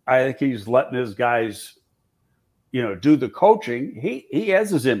far, I think he's letting his guys, do the coaching. He has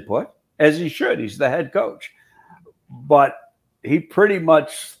his input, as he should. He's the head coach. But he pretty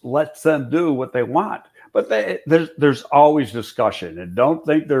much lets them do what they want. But there's always discussion, and don't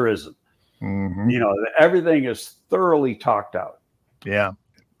think there isn't. Everything is thoroughly talked out. Yeah.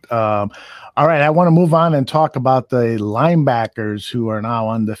 All right. I want to move on and talk about the linebackers who are now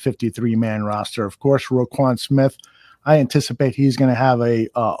on the 53-man roster. Of course, Roquan Smith, I anticipate he's going to have a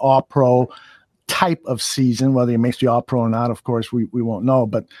all-pro type of season. Whether he makes the All-Pro or not, of course, we won't know.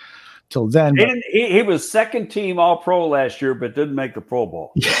 But till then, he was second team All-Pro last year, but didn't make the Pro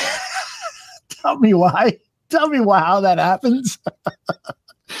Bowl. Tell me why. Tell me how that happens.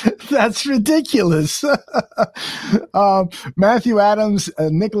 That's ridiculous. Matthew Adams,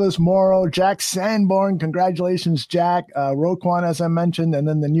 Nicholas Morrow, Jack Sanborn. Congratulations, Jack. Roquan, as I mentioned, and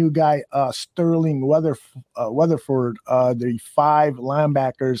then the new guy, Sterling Weatherford, the 5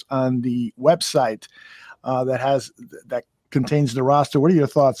 linebackers on the website that contains the roster. What are your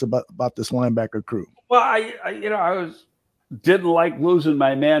thoughts about this linebacker crew? Well, I didn't like losing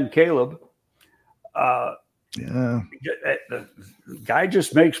my man Caleb. Yeah, the guy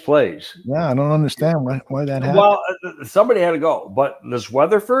just makes plays. Yeah, I don't understand why that happened. Well, somebody had to go, but this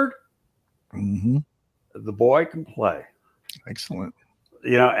Weatherford, the boy can play. Excellent.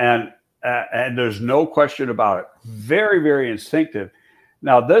 And there's no question about it. Very, very instinctive.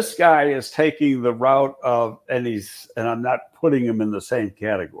 Now, this guy is taking the route of, and I'm not putting him in the same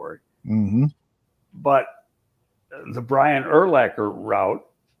category, but the Brian Urlacher route,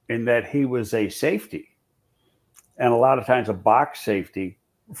 in that he was a safety. And a lot of times a box safety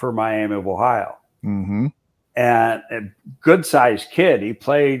for Miami of Ohio. And a good-sized kid. He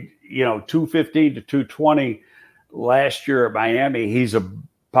played, 215 to 220 last year at Miami. He's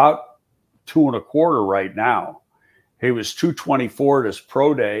about 2.25 right now. He was 224 at his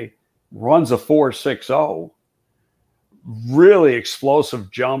pro day, runs a 4.60. Really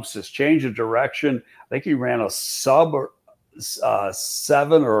explosive jumps, his change of direction. I think he ran a sub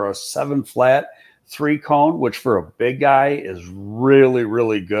 7 or a 7 flat 3 cone, which for a big guy is really,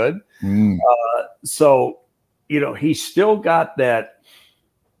 really good. So, he's still got that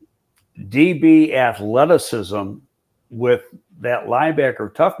DB athleticism with that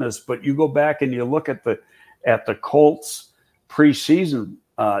linebacker toughness. But you go back and you look at the Colts preseason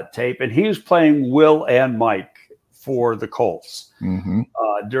tape, and he was playing Will and Mike for the Colts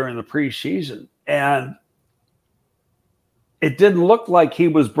during the preseason. And it didn't look like he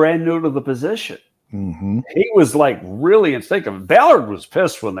was brand new to the position. He was like really instinctive. Ballard was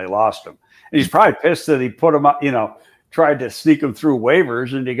pissed when they lost him. And he's probably pissed that he put him up, tried to sneak him through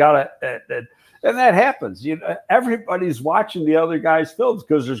waivers, and you got to, and that happens. Everybody's watching the other guys' films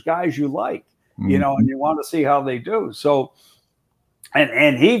because there's guys you like, and you want to see how they do. So,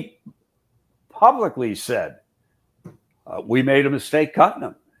 and he publicly said, we made a mistake cutting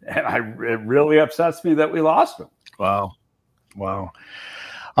him. And it really upsets me that we lost him. Wow.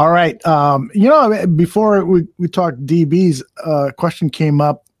 All right. Before we talked DBs, a question came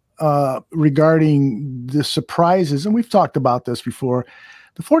up regarding the surprises, and we've talked about this before.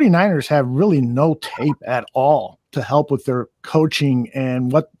 The 49ers have really no tape at all to help with their coaching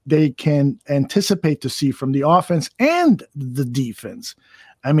and what they can anticipate to see from the offense and the defense.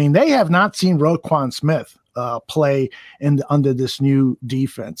 I mean, they have not seen Roquan Smith play under this new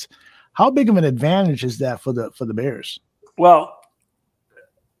defense. How big of an advantage is that for the Bears? Well,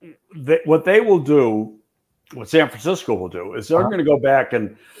 what they will do, what San Francisco will do, is they're going to go back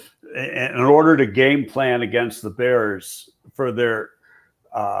and in order to game plan against the Bears for their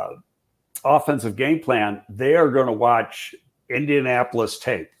offensive game plan, they are going to watch Indianapolis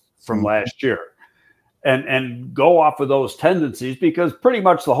tape from last year and go off of those tendencies, because pretty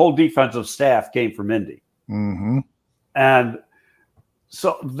much the whole defensive staff came from Indy. And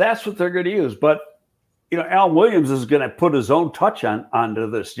so that's what they're going to use. But Al Williams is going to put his own touch onto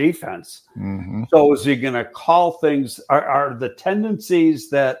this defense. So is he going to call things? Are the tendencies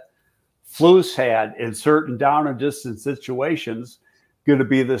that Flus had in certain down and distance situations going to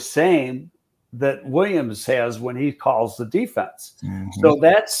be the same that Williams has when he calls the defense? So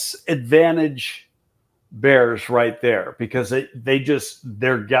that's advantage Bears right there, because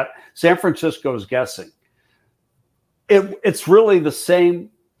San Francisco's guessing. It's really the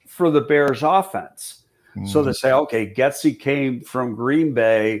same for the Bears offense. So they say, okay, Getsy came from Green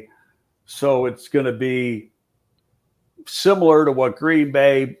Bay, so it's going to be similar to what Green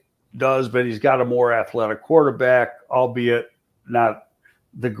Bay does, but he's got a more athletic quarterback, albeit not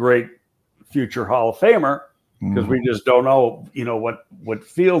the great future Hall of Famer, because we just don't know, what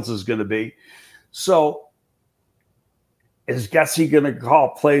Fields is going to be. So is Getsy going to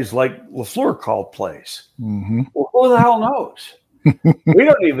call plays like LaFleur called plays? Well, who the hell knows? We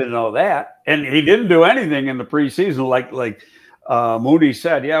don't even know that. And he didn't do anything in the preseason. Like Mooney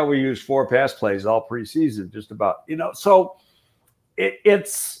said, yeah, we used 4 pass plays all preseason, just about, so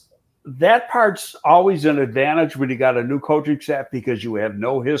it's that part's always an advantage when you got a new coaching staff, because you have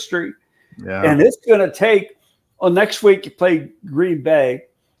no history. And it's going to take, next week you play Green Bay.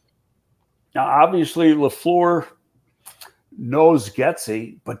 Now, obviously LaFleur knows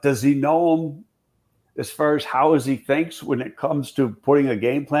Getsy, but does he know him as far as how he thinks when it comes to putting a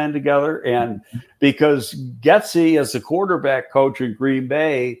game plan together. And because Getsy, as the quarterback coach in Green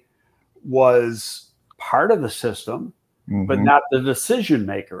Bay, was part of the system, but not the decision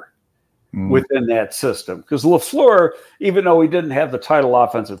maker within that system. Because LaFleur, even though he didn't have the title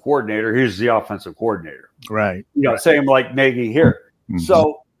offensive coordinator, he's the offensive coordinator. Right. Same like Nagy here.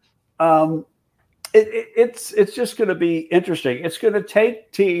 So it's just going to be interesting. It's going to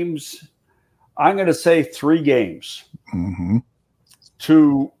take teams, I'm going to say 3 games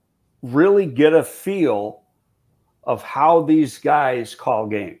to really get a feel of how these guys call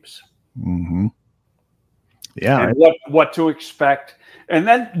games. Yeah. And what to expect. And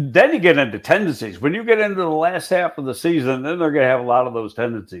then you get into tendencies. When you get into the last half of the season, then they're going to have a lot of those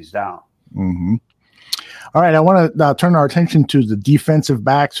tendencies down. All right, I want to turn our attention to the defensive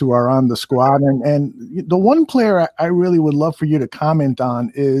backs who are on the squad. And the one player I really would love for you to comment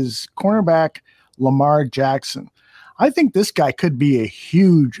on is cornerback Lamar Jackson. I think this guy could be a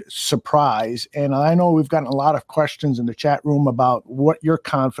huge surprise. And I know we've gotten a lot of questions in the chat room about what your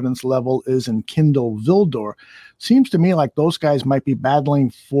confidence level is in Kindle Vildor. Seems to me like those guys might be battling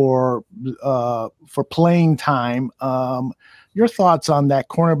for playing time. Your thoughts on that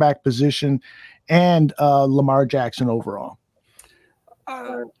cornerback position and Lamar Jackson overall?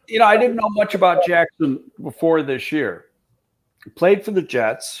 I didn't know much about Jackson before this year. He played for the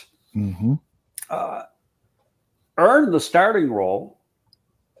Jets. Earned the starting role,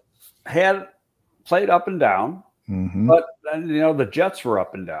 had played up and down, but the Jets were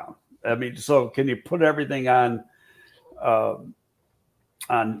up and down. I mean, so can you put everything on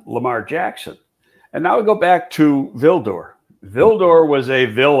Lamar Jackson? And now we go back to Vildor. Vildor was a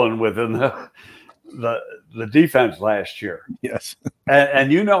villain within the defense last year. Yes.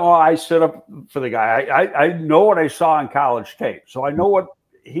 And I stood up for the guy. I know what I saw in college tape. So I know what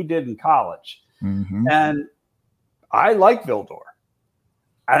he did in college. And I like Vildor.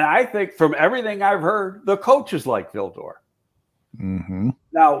 And I think from everything I've heard, the coaches like Vildor.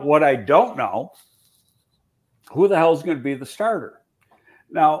 Now, what I don't know, who the hell is going to be the starter?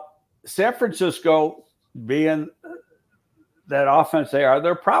 Now, San Francisco, being that offense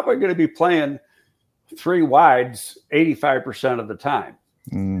they're probably going to be playing 3 wides 85% of the time.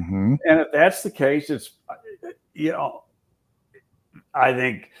 And if that's the case, it's, I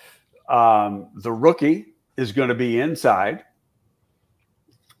think the rookie is going to be inside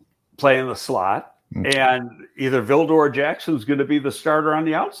playing the slot, and either Vildor or Jackson is going to be the starter on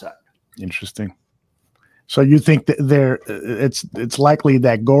the outside. Interesting. So you think that it's likely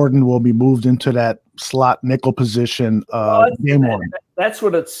that Gordon will be moved into that slot nickel position game one? That's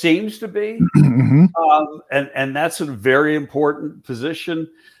what it seems to be. And that's a very important position.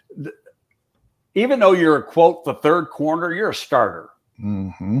 Even though you're a quote the third corner, you're a starter.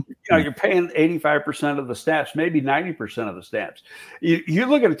 You're paying 85% of the snaps, maybe 90% of the snaps. You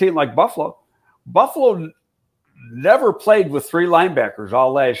look at a team like Buffalo. Buffalo never played with 3 linebackers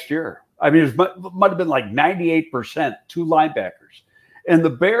all last year. I mean, it might have been like 98%, 2 linebackers. And the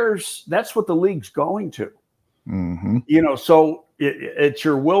Bears, that's what the league's going to. So it's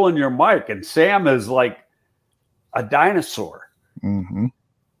your Will and your Mike. And Sam is like a dinosaur in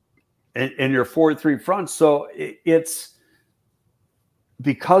your 4-3 front. So it's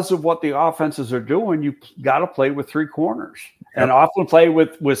because of what the offenses are doing, you got to play with 3 corners and often play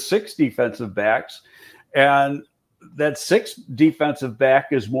with 6 defensive backs. And that 6th defensive back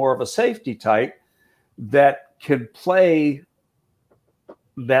is more of a safety type that can play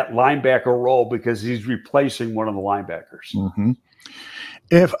that linebacker role because he's replacing one of the linebackers.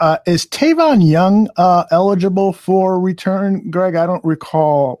 If is Tavon Young eligible for return, Greg? I don't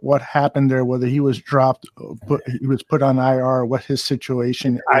recall what happened there, whether he was dropped, he was put on IR, what his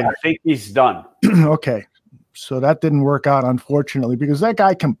situation is. I think he's done. Okay. So that didn't work out, unfortunately, because that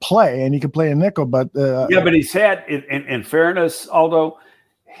guy can play and he can play a nickel. But but he's had, in fairness, Aldo,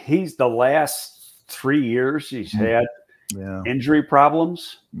 he's the last 3 years he's had injury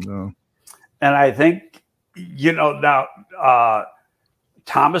problems. And I think, now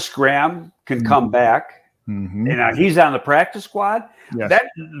Thomas Graham can come back. And he's on the practice squad. Yes.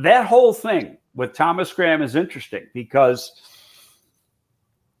 That whole thing with Thomas Graham is interesting because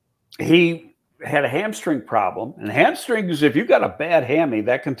he had a hamstring problem, and hamstrings, if you've got a bad hammy,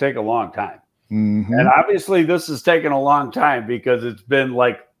 that can take a long time. And obviously this has taken a long time because it's been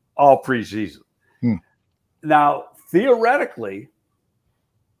like all preseason. Now, theoretically,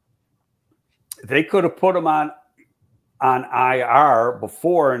 they could have put him on IR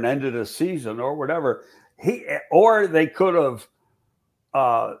before and ended the season or whatever. Or they could have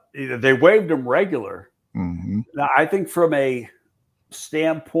they waived him regular. Now, I think from a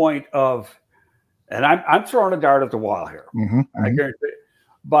standpoint of and I'm throwing a dart at the wall here. I guarantee it.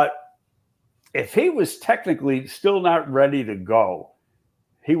 But if he was technically still not ready to go,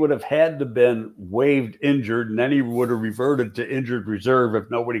 he would have had to been waived injured, and then he would have reverted to injured reserve if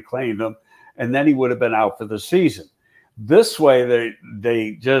nobody claimed him, and then he would have been out for the season. This way,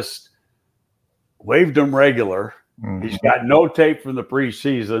 they just waived him regular. He's got no tape from the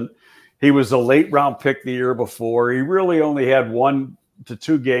preseason. He was a late round pick the year before. He really only had 1 to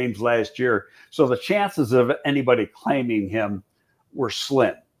 2 games last year. So the chances of anybody claiming him were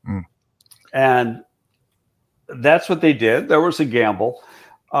slim. And that's what they did. There was a gamble.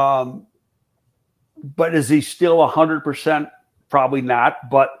 But is he still 100%? Probably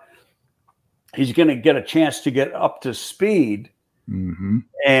not. But he's going to get a chance to get up to speed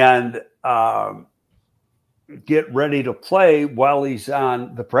and get ready to play while he's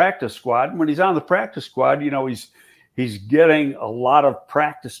on the practice squad. And when he's on the practice squad, he's getting a lot of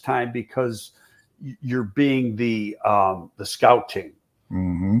practice time because you're being the scout team.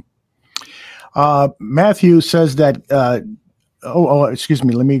 Matthew says that. Excuse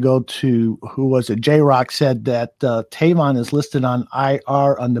me. Let me go to who was it? J-Rock said that Tavon is listed on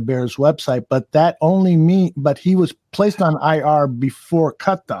IR on the Bears website, but that only but he was placed on IR before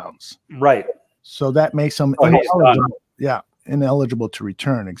cutdowns. Right. So that makes him ineligible to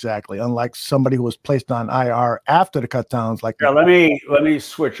return. Exactly. Unlike somebody who was placed on IR after the cutdowns. Let me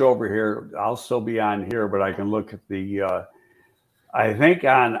switch over here. I'll still be on here, but I can look at the. I think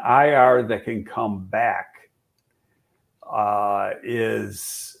on IR that can come back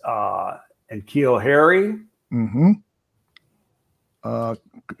is N'Keal Harry. And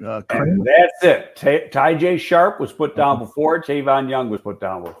that's it. Ty J. Sharp was put down before. Tavon Young was put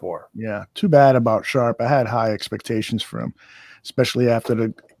down before. Yeah, too bad about Sharp. I had high expectations for him, especially after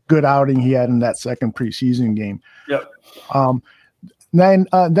the good outing he had in that second preseason game. Yep. Then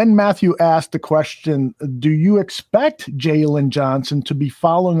Matthew asked the question, do you expect Jalen Johnson to be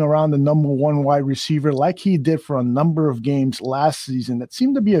following around the number 1 wide receiver like he did for a number of games last season? That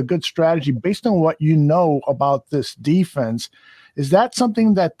seemed to be a good strategy based on what you know about this defense. Is that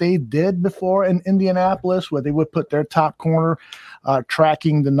something that they did before in Indianapolis where they would put their top corner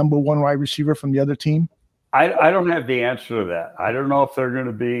tracking the number 1 wide receiver from the other team? I don't have the answer to that. I don't know if they're going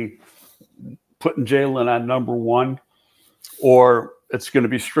to be putting Jalen on number 1 or it's going to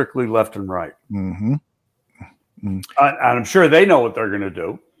be strictly left and right. And I'm sure they know what they're going to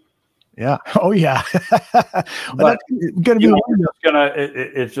do. Yeah. Oh, yeah. But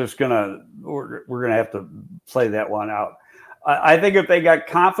it's just gonna. We're gonna have to play that one out. I think if they got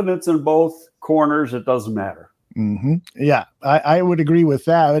confidence in both corners, it doesn't matter. Yeah, I would agree with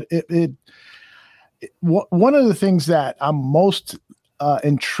that. One of the things that I'm most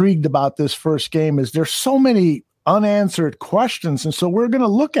intrigued about this first game is there's so many unanswered questions. And so we're going to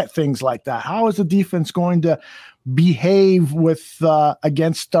look at things like that. How is the defense going to behave with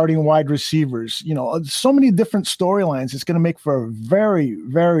against starting wide receivers? So many different storylines. It's going to make for a very,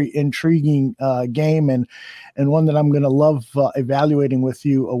 very intriguing game and one that I'm going to love evaluating with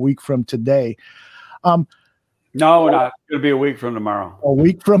you a week from today. No, we're not. It's going to be a week from tomorrow. A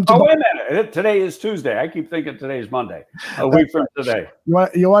week from tomorrow. Oh, wait a minute. Today is Tuesday. I keep thinking today is Monday. A week from today.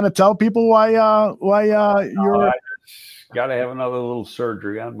 You want to tell people why you're got to have another little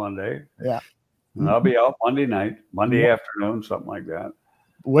surgery on Monday. Yeah. And I'll be out Monday night, Monday afternoon, something like that.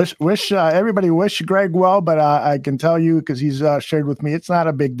 Everybody wish Greg well, but I can tell you because he's shared with me, it's not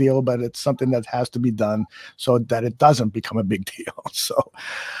a big deal, but it's something that has to be done so that it doesn't become a big deal. So,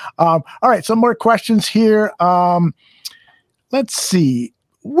 all right, some more questions here. Let's see.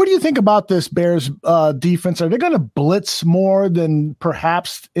 What do you think about this Bears defense? Are they going to blitz more than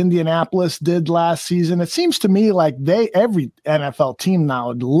perhaps Indianapolis did last season? It seems to me like every NFL team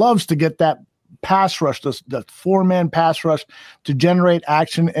now loves to get that pass rush, the 4-man pass rush to generate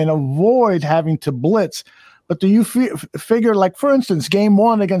action and avoid having to blitz. But do you figure, like, for instance, game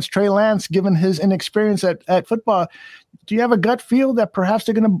 1 against Trey Lance, given his inexperience at football, do you have a gut feel that perhaps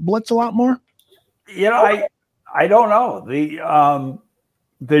they're going to blitz a lot more? I don't know.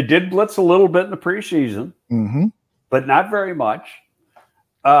 They did blitz a little bit in the preseason, but not very much.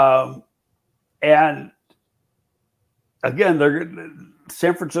 And again,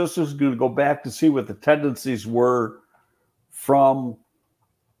 San Francisco is going to go back to see what the tendencies were from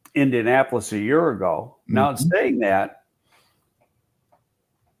Indianapolis a year ago. Now, in saying that,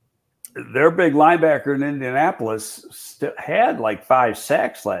 their big linebacker in Indianapolis had like 5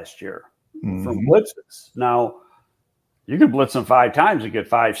 sacks last year from blitzes. Now, you can blitz him 5 times and get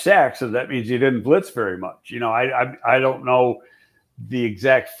 5 sacks, and that means he didn't blitz very much. I don't know the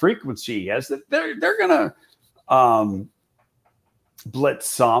exact frequency he has. They're going to blitz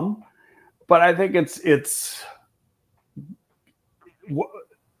some, but I think it's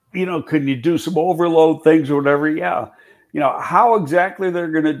can you do some overload things or whatever? Yeah. How exactly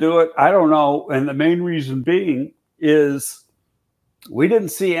they're going to do it, I don't know. And the main reason being is we didn't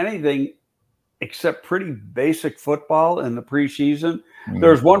see anything except pretty basic football in the preseason.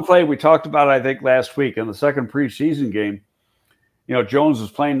 There's one play we talked about, I think, last week in the second preseason game. Jones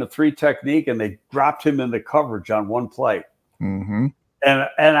was playing the 3 technique, and they dropped him into coverage on one play. Mm-hmm.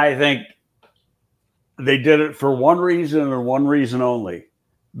 And I think they did it for one reason and one reason only.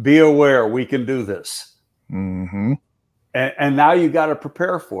 Be aware we can do this. Mm-hmm. And now you got to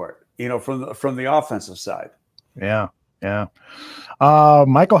prepare for it, from the offensive side. Yeah.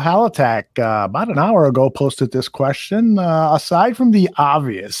 Michael Halatak, about an hour ago, posted this question. Aside from the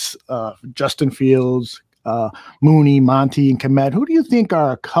obvious, Justin Fields, Mooney, Monty, and Kmet, who do you think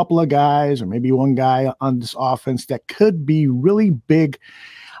are a couple of guys or maybe one guy on this offense that could be really big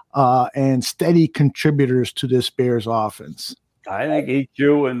and steady contributors to this Bears offense? I think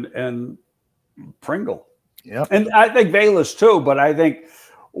EQ and Pringle. Yeah. And I think Velus too, but I think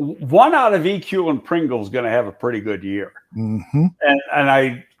one out of EQ and Pringle is going to have a pretty good year. Mm-hmm. And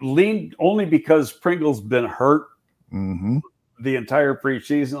I lean only because Pringle's been hurt the entire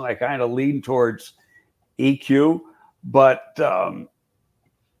preseason. I kind of lean towards EQ, but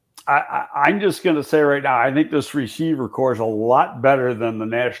I'm just going to say right now, I think this receiver core is a lot better than the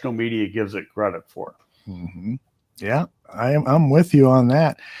national media gives it credit for. Mm-hmm. Yeah, I'm with you on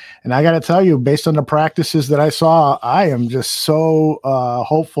that. And I got to tell you, based on the practices that I saw, I am just so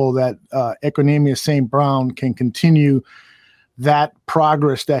hopeful that Equanimeous St. Brown can continue that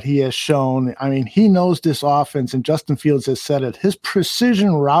progress that he has shown. I mean, he knows this offense, and Justin Fields has said it. His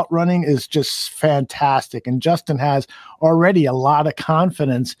precision route running is just fantastic, and Justin has already a lot of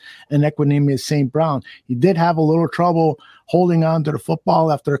confidence in Equanimeous St. Brown. He did have a little trouble holding on to the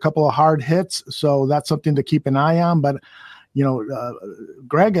football after a couple of hard hits, so that's something to keep an eye on. But,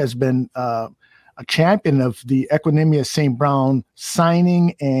 Greg has been a champion of the Equanimeous St. Brown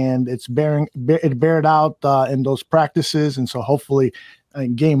signing, and it bared out in those practices. And so hopefully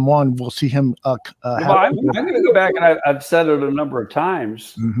in game 1, we'll see him. I'm going to go back, and I've said it a number of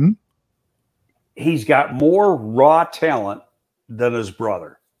times. Mm-hmm. He's got more raw talent than his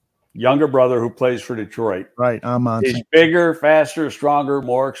younger brother who plays for Detroit. Right. He's bigger, faster, stronger,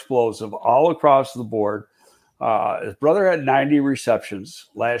 more explosive all across the board. His brother had 90 receptions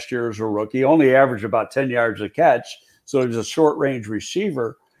last year as a rookie, only averaged about 10 yards a catch. So he was a short range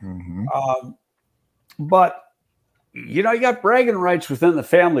receiver. Mm-hmm. But, you got bragging rights within the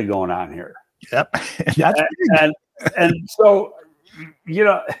family going on here. Yep. That's and so,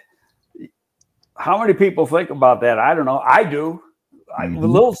 how many people think about that? I don't know. I do.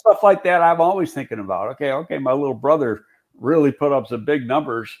 Little stuff like that, I'm always thinking about. Okay, my little brother really put up some big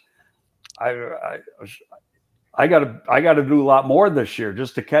numbers. I got to do a lot more this year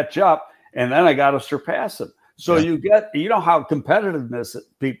just to catch up, and then I got to surpass him. So you know how competitiveness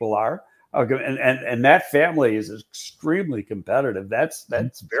people are, and that family is extremely competitive. That's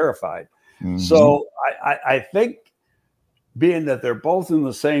verified. Mm-hmm. So I think, being that they're both in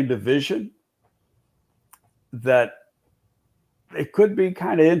the same division, that it could be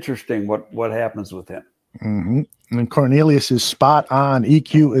kind of interesting what happens with him. Mm-hmm. And Cornelius is spot on.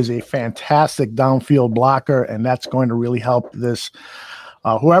 EQ is a fantastic downfield blocker, and that's going to really help this.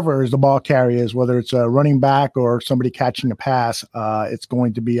 Whoever is the ball carrier is, whether it's a running back or somebody catching a pass, it's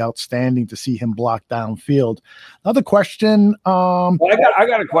going to be outstanding to see him block downfield. Another question. I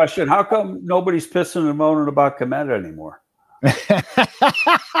got a question. How come nobody's pissing and moaning about Kmet anymore?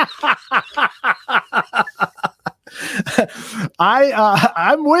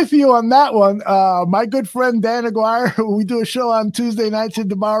 I'm with you on that one. My good friend Dan Aguirre, we do a show on Tuesday nights in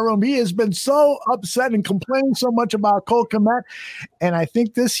the bar room. He has been so upset and complaining so much about Cole Kmet, and I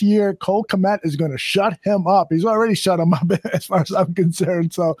think this year Cole Kmet is going to shut him up. He's already shut him up as far as I'm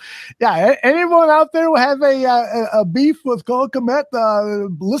concerned. So, yeah, anyone out there who have a beef with Cole Kmet,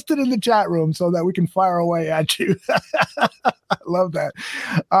 list it in the chat room so that we can fire away at you. I love that.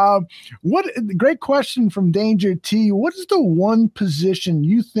 Great question from Danger T. What is the one position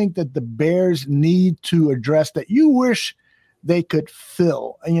you think that the Bears need to address that you wish they could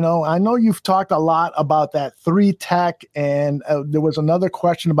fill? I know you've talked a lot about that 3 tech, and there was another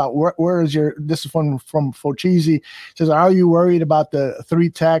question about where is this is from Fochisi. Says, are you worried about the 3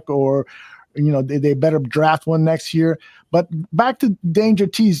 tech, or they better draft one next year? But back to Danger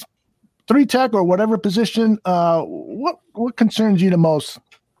T's 3 tech or whatever position, what concerns you the most?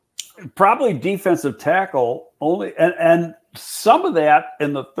 Probably defensive tackle only, and some of that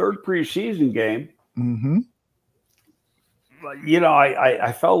in the third preseason game. Mm-hmm.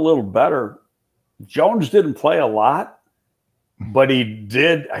 I felt a little better Jones didn't play a lot, but he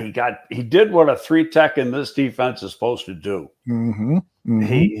did what a 3-tech in this defense is supposed to do. Mm-hmm. Mm-hmm.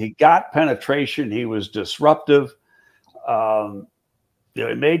 He got penetration. He was disruptive.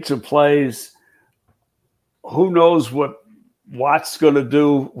 He made some plays. Who knows what Watt's going to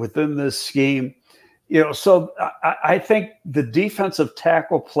do within this scheme? So I think the defensive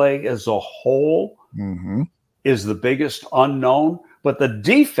tackle play as a whole is the biggest unknown, but the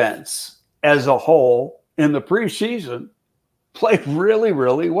defense as a whole in the preseason played really,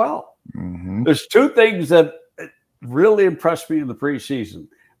 really well. Mm-hmm. There's two things that really impressed me in the preseason.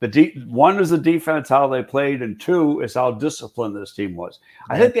 One is the defense, how they played, and two is how disciplined this team was.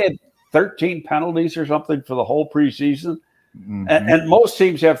 I think they had 13 penalties or something for the whole preseason. Mm-hmm. And most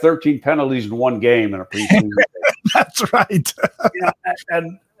teams have 13 penalties in one game in a preseason. That's right.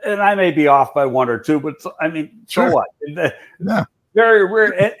 And I may be off by one or two, but I mean, Sure. so what? Yeah. Very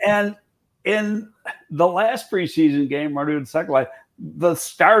rare. And in the last preseason game, or the second life, the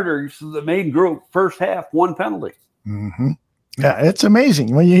starters, the main group, first half, one penalty. Mm-hmm. Yeah, it's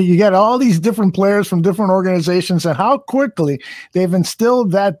amazing when you get all these different players from different organizations and how quickly they've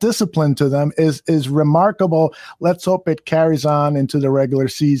instilled that discipline to them is remarkable. Let's hope it carries on into the regular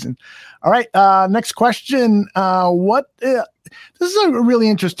season. All right, next question. This is a really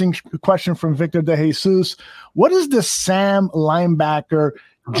interesting question from Victor De Jesus. What is the Sam linebacker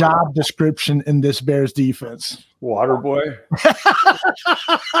job description in this Bears defense? Water boy.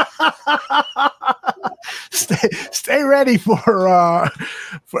 Stay ready for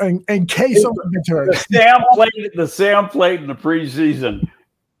in case someone gets hurt. The Sam played in the preseason.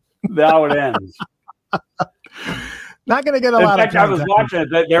 Now it ends. Not going to get a In lot fact, of I was contact. watching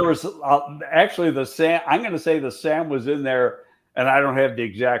it. There was actually the Sam. I'm going to say the Sam was in there, and I don't have the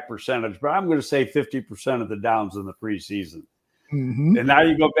exact percentage, but I'm going to say 50% of the downs in the preseason. Mm-hmm. And now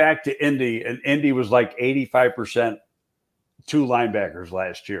you go back to Indy, and Indy was like 85% two linebackers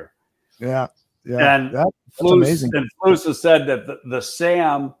last year. Yeah. And That's Flus, amazing. and Flus has said that the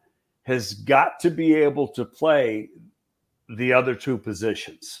Sam has got to be able to play the other two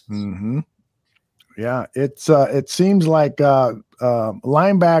positions. Mm-hmm. Yeah, it seems like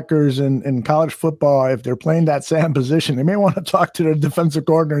linebackers in college football, if they're playing that Sam position, they may want to talk to their defensive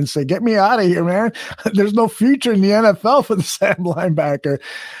coordinator and say, "Get me out of here, man. There's no future in the NFL for the Sam linebacker.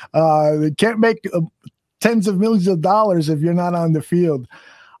 They can't make tens of millions of dollars if you're not on the field."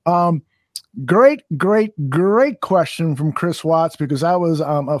 Great question from Chris Watts, because I was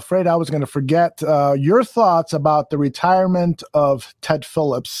afraid I was going to forget your thoughts about the retirement of Ted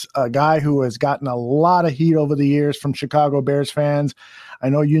Phillips, a guy who has gotten a lot of heat over the years from Chicago Bears fans. I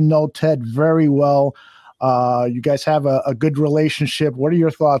know you know Ted very well. You guys have a good relationship. What are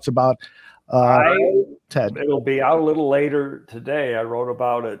your thoughts about Ted? It'll be out a little later today. I wrote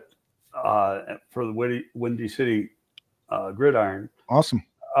about it for the Windy City Gridiron. Awesome.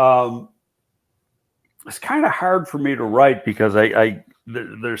 It's kind of hard for me to write because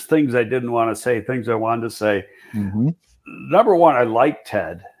there's things I didn't want to say, things I wanted to say. Mm-hmm. Number one, I like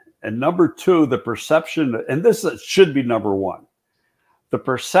Ted. And number two, the perception, and this should be number one, the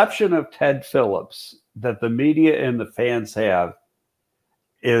perception of Ted Phillips that the media and the fans have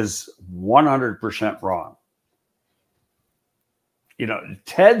is 100% wrong.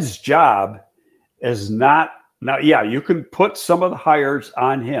 Ted's job is not, now, yeah, you can put some of the hires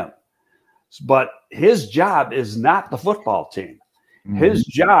on him, but his job is not the football team. Mm-hmm. His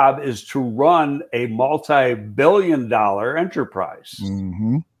job is to run a multi-billion-dollar enterprise.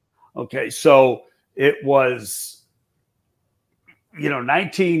 Mm-hmm. Okay, so it was,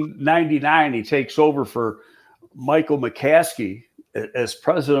 1999, he takes over for Michael McCaskey as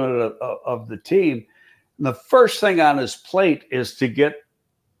president of the team. And the first thing on his plate is to get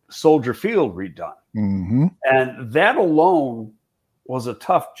Soldier Field redone. Mm-hmm. And that alone was a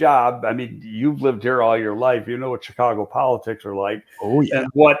tough job. I mean, you've lived here all your life. You know what Chicago politics are like. Oh, yeah.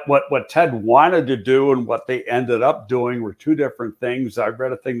 And what Ted wanted to do and what they ended up doing were two different things. I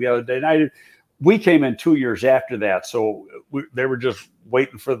read a thing the other day, and we came in 2 years after that. So they were just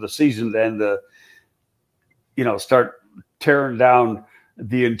waiting for the season to end to, start tearing down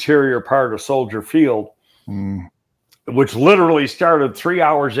the interior part of Soldier Field, which literally started 3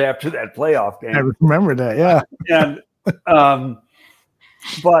 hours after that playoff game. I remember that, yeah. And,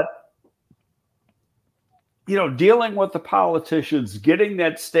 but, dealing with the politicians, getting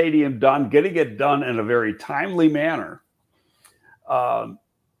that stadium done, getting it done in a very timely manner,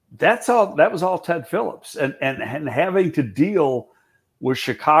 that was all Ted Phillips. And having to deal with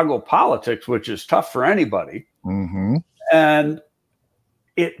Chicago politics, which is tough for anybody. Mm-hmm.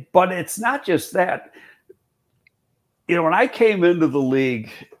 But it's not just that. When I came into the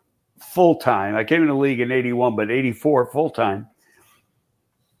league full time. I came in the league in 81, but 84 full time.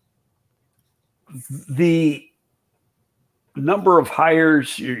 The number of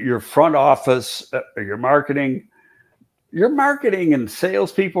hires, your front office, your marketing and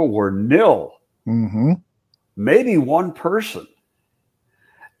salespeople were nil. Mm-hmm. Maybe one person.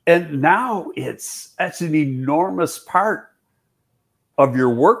 And now that's an enormous part of your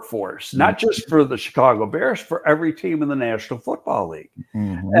workforce, not just for the Chicago Bears, for every team in the National Football League.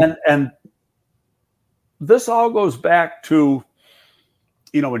 Mm-hmm. And this all goes back to,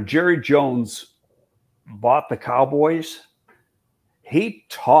 when Jerry Jones bought the Cowboys, he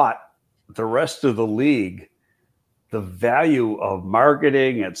taught the rest of the league the value of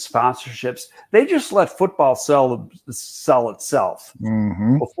marketing and sponsorships. They just let football sell itself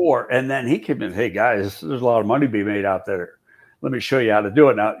before. And then he came in, hey, guys, there's a lot of money to be made out there. Let me show you how to do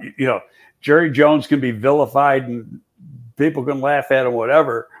it. Now, Jerry Jones can be vilified and people can laugh at him,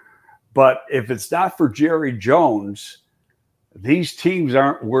 whatever. But if it's not for Jerry Jones, these teams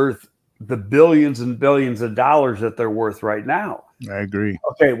aren't worth the billions and billions of dollars that they're worth right now. I agree.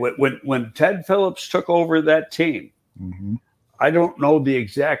 Okay, when Ted Phillips took over that team, I don't know the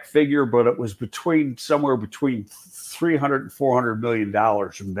exact figure, but it was somewhere between $300 and $400 million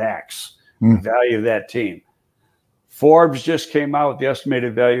max, the value of that team. Forbes just came out with the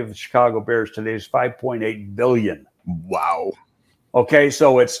estimated value of the Chicago Bears today is $5.8 billion. Wow. Okay,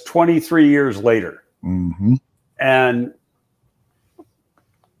 so it's 23 years later. And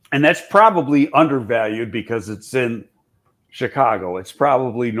that's probably undervalued because it's in Chicago. It's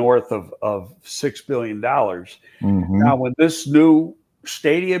probably north of $6 billion. Now, when this new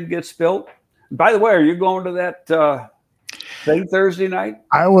stadium gets built, by the way, are you going to that thing Thursday night?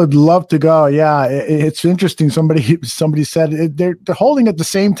 I would love to go. Yeah, it's interesting. Somebody said they're holding at the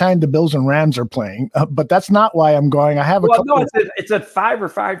same time the Bills and Rams are playing, but that's not why I'm going. I have it's at 5 or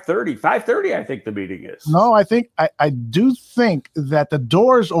 5:30. 5:30, I think the meeting is. No, I think I do think that the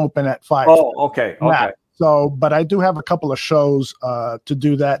doors open at 5. Oh, okay. Yeah. So, but I do have a couple of shows to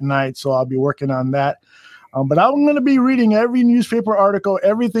do that night, so I'll be working on that. But I'm going to be reading every newspaper article,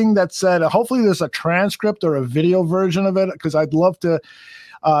 everything that's said. Hopefully there's a transcript or a video version of it, because I'd love to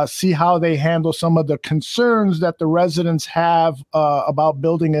see how they handle some of the concerns that the residents have about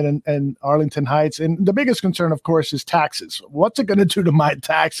building it in Arlington Heights. And the biggest concern, of course, is taxes. What's it going to do to my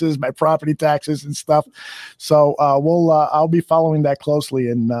taxes, my property taxes and stuff? So I'll be following that closely.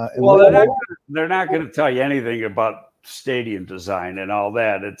 They're not going to tell you anything about stadium design and all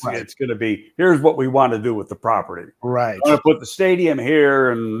that. It's going to be, here's what we want to do with the property. Right. We're going to put the stadium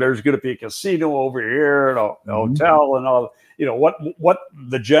here, and there's going to be a casino over here and a hotel and all. What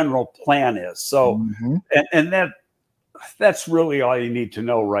the general plan is. So, and that's really all you need to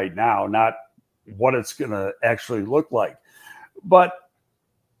know right now, not what it's going to actually look like. But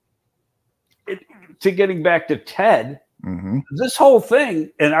to getting back to Ted, this whole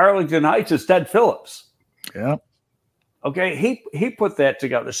thing in Arlington Heights is Ted Phillips. Yeah. Okay, he put that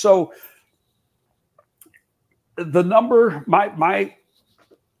together. So the number, my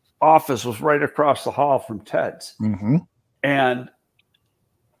office was right across the hall from Ted's. And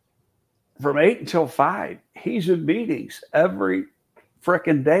from 8 until 5, he's in meetings every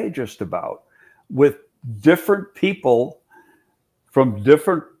frickin' day just about with different people from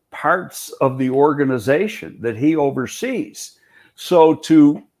different parts of the organization that he oversees. So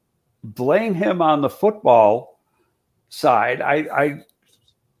to blame him on the football side, I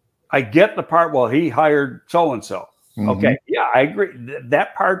get the part, well, he hired so-and-so. Okay, yeah, I agree.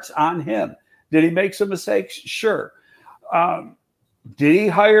 That part's on him. Did he make some mistakes? Sure. Did he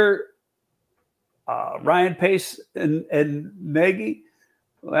hire Ryan Pace and Nagy?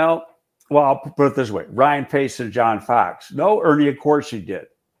 Well, I'll put it this way. Ryan Pace and John Fox. No, Ernie Accorsi did.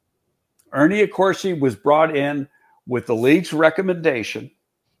 Ernie Accorsi was brought in with the league's recommendation,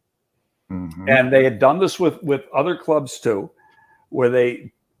 and they had done this with other clubs too, where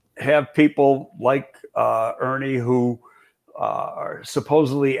they have people like Ernie who are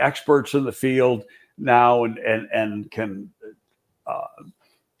supposedly experts in the field now and can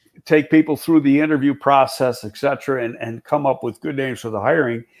take people through the interview process, et cetera, and come up with good names for the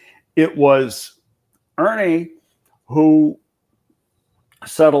hiring. It was Ernie who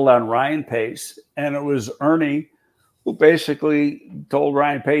settled on Ryan Pace, and it was Ernie who basically told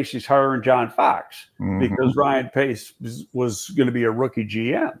Ryan Pace he's hiring John Fox because Ryan Pace was going to be a rookie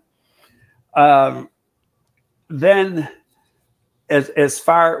GM. Then as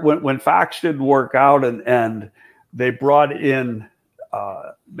far when Fox didn't work out and they brought in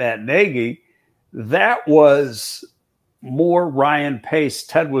Matt Nagy, that was more Ryan Pace.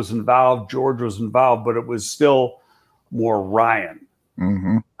 Ted was involved, George was involved, but it was still more Ryan.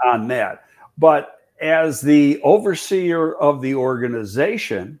 on that. But as the overseer of the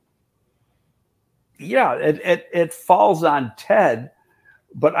organization, yeah, it falls on Ted.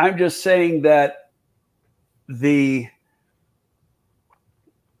 But I'm just saying that the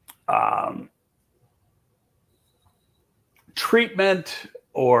treatment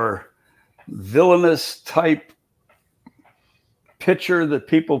or villainous type picture that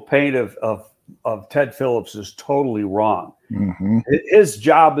people paint of Ted Phillips is totally wrong. His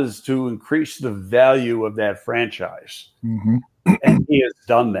job is to increase the value of that franchise. And he has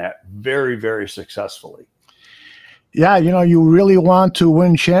done that very, very successfully. Yeah, you really want to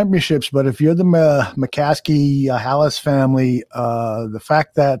win championships, but if you're the McCaskey Hallis family, the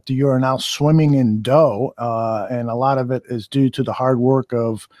fact that you're now swimming in dough, and a lot of it is due to the hard work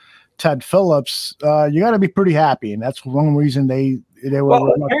of Ted Phillips, you got to be pretty happy, and that's one reason they were.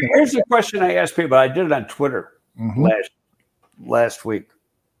 Well, here's the question I asked people. I did it on Twitter last week.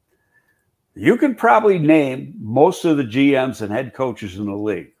 You can probably name most of the GMs and head coaches in the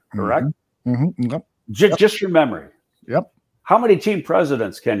league, correct? Yep. Just your memory. Yep. How many team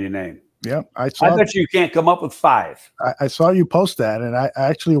presidents can you name? Yep. I bet you can't come up with 5. I saw you post that, and I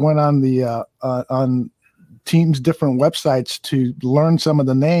actually went on the on teams' different websites to learn some of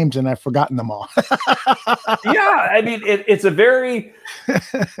the names, and I've forgotten them all. Yeah, I mean it's a very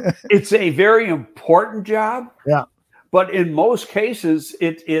important job. Yeah. But in most cases,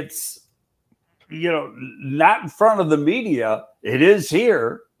 it's not in front of the media. It is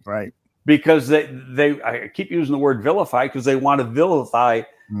here, right? Because they I keep using the word vilify because they want to vilify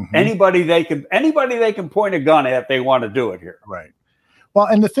anybody they can point a gun at. They want to do it here, right? Well,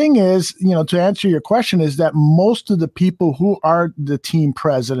 and the thing is, to answer your question, is that most of the people who are the team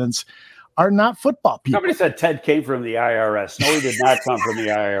presidents are not football people. Somebody said Ted came from the IRS. No, he did not come from the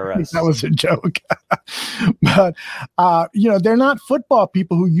IRS. That was a joke. But, they're not football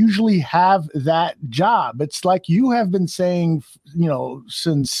people who usually have that job. It's like you have been saying,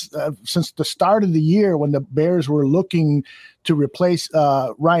 since the start of the year when the Bears were looking to replace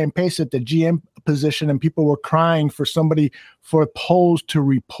Ryan Pace at the GM position, and people were crying for somebody for Poles to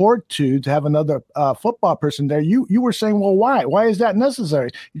report to have another football person there. You were saying, well, why? Why is that necessary?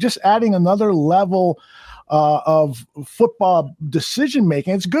 You're just adding another level of football decision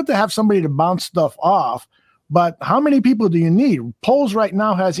making. It's good to have somebody to bounce stuff off, but how many people do you need? Poles right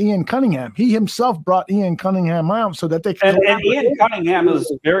now has Ian Cunningham. He himself brought Ian Cunningham out so that they can. And Ian Cunningham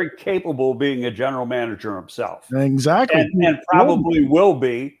is very capable of being a general manager himself. Exactly, and probably will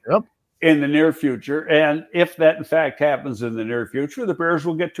be. Yep. In the near future. And if that in fact happens in the near future, the Bears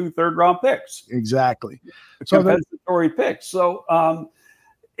will get 2 third-round picks. Exactly. Compensatory picks. So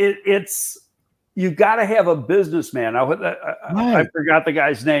it's you got to have a businessman. I forgot the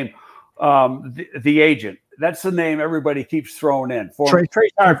guy's name. The agent. That's the name everybody keeps throwing in.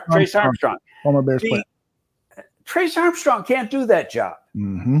 Trace Armstrong. Former Bears player. Trace Armstrong can't do that job.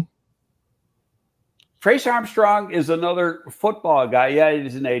 Trace Armstrong is another football guy. Yeah,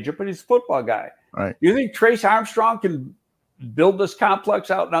 he's an agent, but he's a football guy. Right. You think Trace Armstrong can build this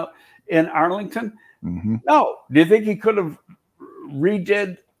complex out now in Arlington? No. Do you think he could have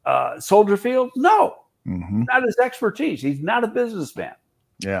redid Soldier Field? No. Not his expertise. He's not a businessman.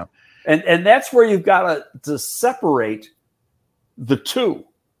 Yeah. And that's where you've got to separate the two.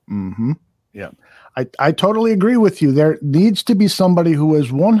 Yeah. I totally agree with you. There needs to be somebody who is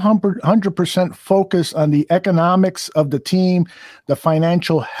 100% focused on the economics of the team, the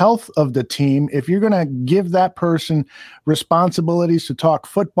financial health of the team. If you're going to give that person responsibilities to talk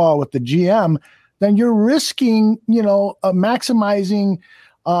football with the GM, then you're risking, maximizing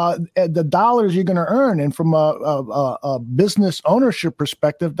the dollars you're going to earn. And from a business ownership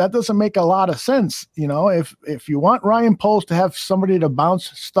perspective, that doesn't make a lot of sense. If you want Ryan Poles to have somebody to bounce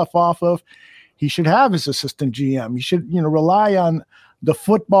stuff off of, he should have his assistant GM. You should, rely on the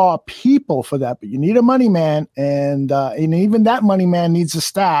football people for that. But you need a money man, and even that money man needs a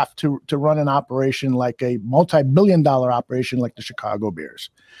staff to run an operation like a multi-billion-dollar operation like the Chicago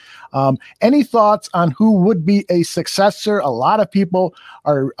Bears. Any thoughts on who would be a successor? A lot of people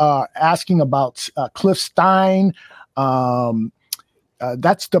are asking about Cliff Stein.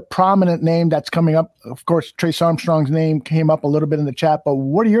 That's the prominent name that's coming up. Of course, Trace Armstrong's name came up a little bit in the chat, but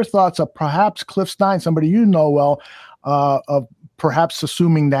what are your thoughts of perhaps Cliff Stein, somebody you know well, of perhaps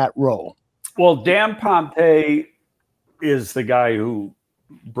assuming that role? Well, Dan Pompei is the guy who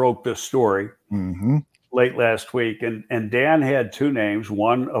broke this story late last week. And Dan had 2 names,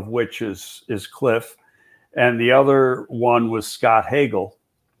 one of which is Cliff, and the other one was Scott Hagel.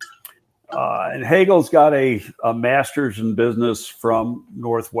 And Hagel's got a master's in business from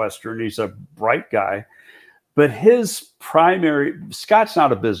Northwestern. He's a bright guy. But Scott's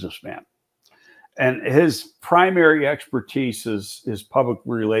not a businessman. And his primary expertise is public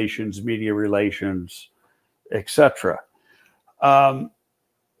relations, media relations, etc.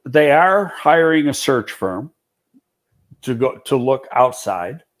 They are hiring a search firm to look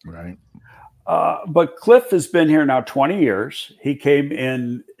outside. Right. But Cliff has been here now 20 years. He came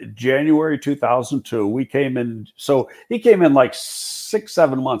in January 2002. He came in like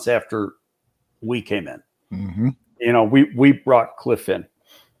 6-7 months after we came in. Mm-hmm. You know, we brought Cliff in,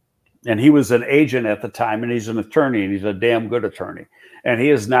 and he was an agent at the time, and he's an attorney, and he's a damn good attorney. And he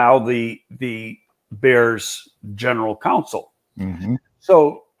is now the Bears general counsel. Mm-hmm.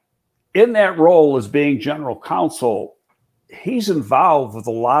 So in that role as being general counsel, he's involved with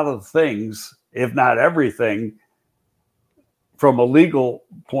a lot of things, if not everything, from a legal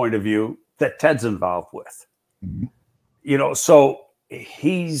point of view that Ted's involved with. Mm-hmm. You know, so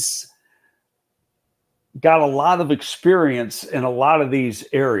he's got a lot of experience in a lot of these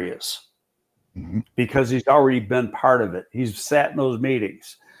areas mm-hmm. because he's already been part of it. He's sat in those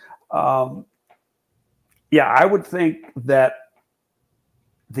meetings. Yeah, I would think that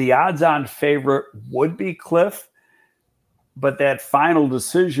the odds-on favorite would be Cliff, but that final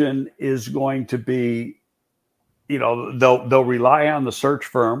decision is going to be, you know, they'll rely on the search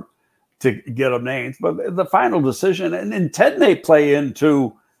firm to get them names, but the final decision, and Ted may play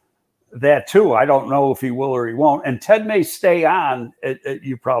into that too. I don't know if he will or he won't. And Ted may stay on.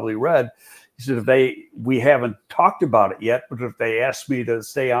 You probably read. He said, we haven't talked about it yet, but if they ask me to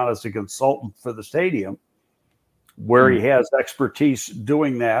stay on as a consultant for the stadium, where he has expertise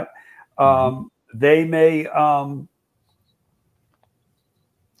doing that, they may,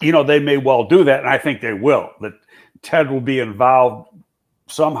 they may well do that. And I think they will, that Ted will be involved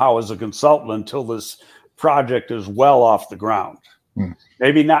somehow as a consultant until this project is well off the ground.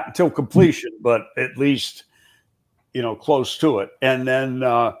 Maybe not until completion, but at least, close to it. And then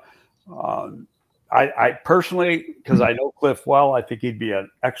I personally, because I know Cliff well, I think he'd be an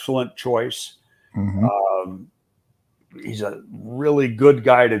excellent choice. Mm-hmm. He's a really good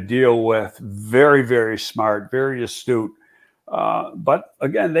guy to deal with. Very, very smart, very astute. But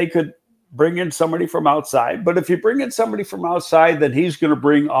again, they could bring in somebody from outside. But if you bring in somebody from outside, then he's going to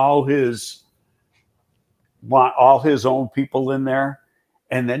bring all his own people in there.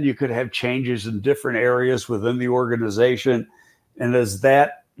 And then you could have changes in different areas within the organization. And is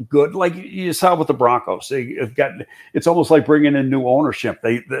that good? Like you saw with the Broncos, it's almost like bringing in new ownership.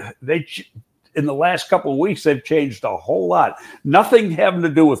 They in the last couple of weeks, they've changed a whole lot. Nothing having to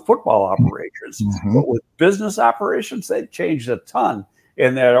do with football operations, but with business operations, they've changed a ton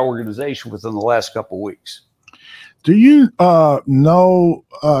in that organization within the last couple of weeks. Do you know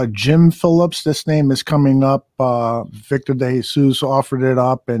Jim Phillips? This name is coming up. Victor De Jesus offered it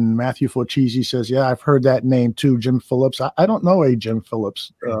up, and Matthew Fochisi says, yeah, I've heard that name too, Jim Phillips. I don't know a Jim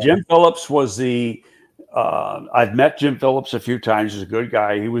Phillips. Jim Phillips was I've met Jim Phillips a few times. He's a good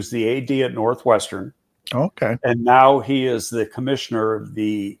guy. He was the AD at Northwestern. Okay. And now he is the commissioner of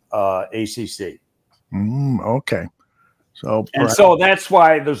the ACC. Okay. So that's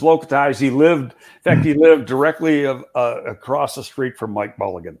why there's local ties. He lived directly across the street from Mike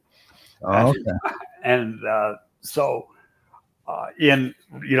Mulligan. Okay. And in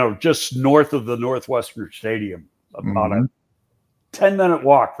just north of the Northwestern Stadium, about a 10-minute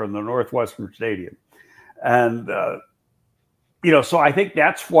walk from the Northwestern Stadium. And so I think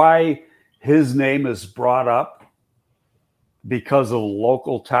that's why his name is brought up, because of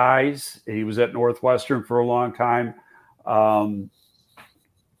local ties. He was at Northwestern for a long time.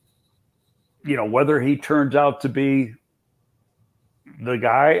 Whether he turns out to be the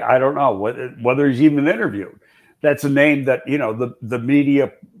guy, I don't know. Whether he's even interviewed, that's a name that the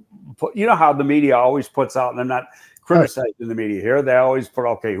media put. You know how the media always puts out, and I'm not criticizing the media here. They always put,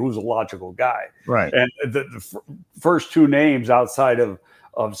 okay, who's a logical guy, right? And the first two names outside of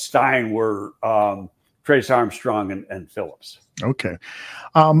Stein were Trace Armstrong and Phillips. Okay.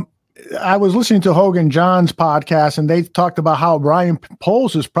 I was listening to Hogan John's podcast, and they talked about how Ryan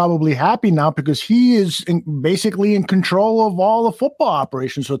Poles is probably happy now because he is basically in control of all the football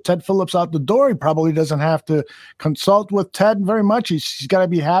operations. So Ted Phillips out the door. He probably doesn't have to consult with Ted very much. He's got to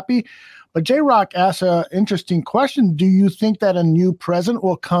be happy. But J-Rock asked an interesting question. Do you think that a new president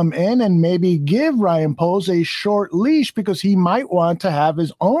will come in and maybe give Ryan Poles a short leash because he might want to have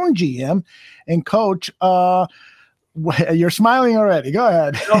his own GM and coach? You're smiling already. Go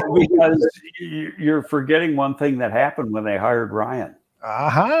ahead. No, because you're forgetting one thing that happened when they hired Ryan.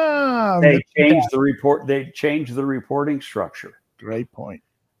 They changed the report. They changed the reporting structure. Great point.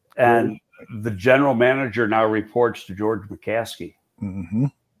 And the general manager now reports to George McCaskey. Mm-hmm.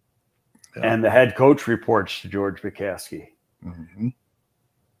 and the head coach reports to George McCaskey. Mm-hmm.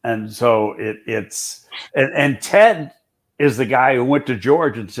 And so it's Ted is the guy who went to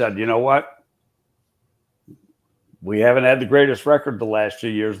George and said, you know what? We haven't had the greatest record the last 2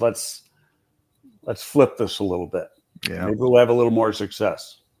 years. Let's flip this a little bit. Yeah. Maybe we'll have a little more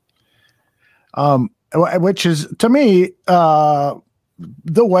success. Which is, to me,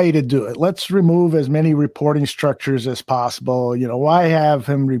 the way to do it. Let's remove as many reporting structures as possible. Why have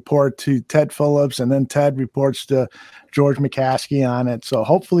him report to Ted Phillips and then Ted reports to George McCaskey on it? So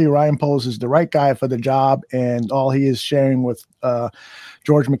hopefully Ryan Poles is the right guy for the job, and all he is sharing with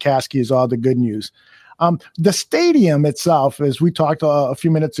George McCaskey is all the good news. The stadium itself, as we talked a few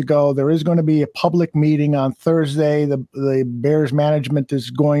minutes ago, there is going to be a public meeting on Thursday. The Bears management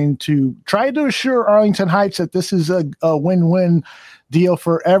is going to try to assure Arlington Heights that this is a win-win deal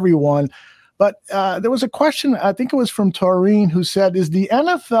for everyone. But there was a question, I think it was from Taurine, who said, is the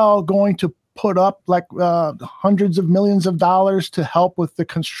NFL going to put up like hundreds of millions of dollars to help with the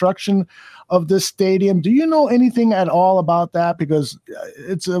construction of this stadium? Do you know anything at all about that? Because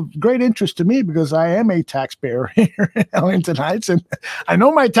it's of great interest to me, because I am a taxpayer here in Arlington Heights, and I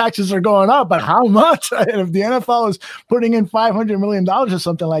know my taxes are going up, but how much? And if the NFL is putting in $500 million or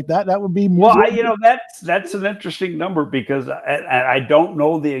something like that, that would be more. Well, that's an interesting number, because I don't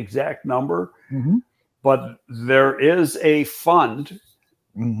know the exact number, but there is a fund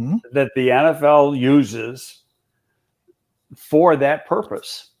that the NFL uses for that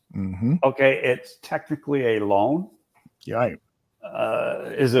purpose. Okay, it's technically a loan. Right.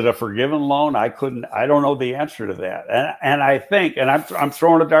 Is it a forgiven loan? I don't know the answer to that. And I think, and I'm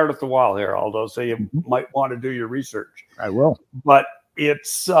throwing a dart at the wall here, Aldo, so you might want to do your research. I will. But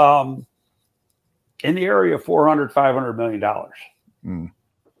it's in the area of $400-500 million.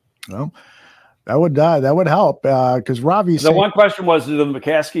 Well, that would help, because Ravi said, one question was, do the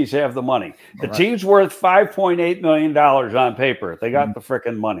McCaskies have the money? The team's worth $5.8 million on paper. They got the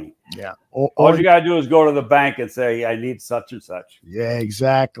freaking money. Yeah. All you got to do is go to the bank and say, I need such and such. Yeah,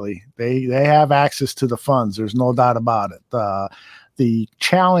 exactly. They have access to the funds. There's no doubt about it. The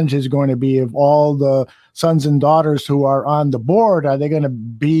challenge is going to be, of all the sons and daughters who are on the board, are they going to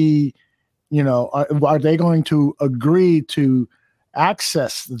be, are they going to agree to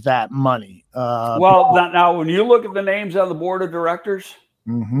access that money? Now when you look at the names on the board of directors,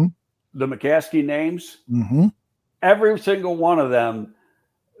 the McCaskey names, every single one of them,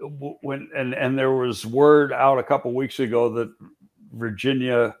 and there was word out a couple weeks ago that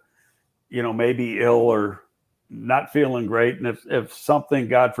Virginia, may be ill or not feeling great, and if something,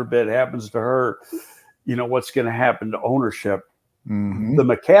 God forbid, happens to her, what's going to happen to ownership. The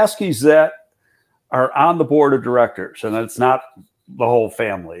McCaskies that are on the board of directors, and it's not the whole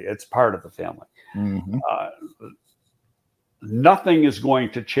family, it's part of the family. Nothing is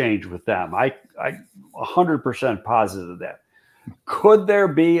going to change with them. I 100% positive of that. Could there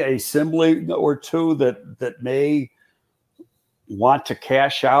be a sibling or two that may want to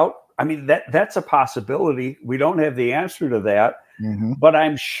cash out? I mean, that's a possibility. We don't have the answer to that, but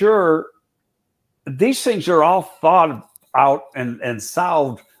I'm sure these things are all thought out and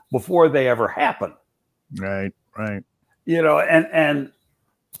solved before they ever happen. Right. And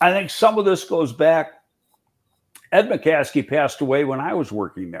I think some of this goes back. Ed McCaskey passed away when I was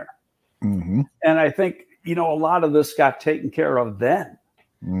working there. And I think, a lot of this got taken care of then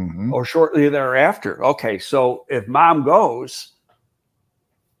or shortly thereafter. Okay, so if mom goes,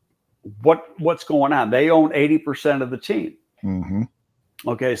 what's going on? They own 80% of the team.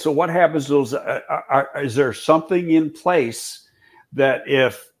 Okay, so what happens is there something in place that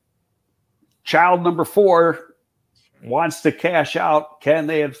if child number 4 wants to cash out, can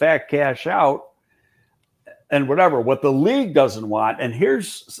they in fact cash out? And whatever, what the league doesn't want, and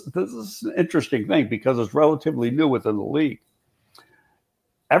this is an interesting thing because it's relatively new within the league.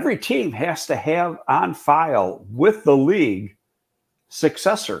 Every team has to have on file with the league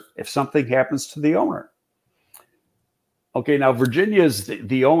successor if something happens to the owner. Okay, now Virginia is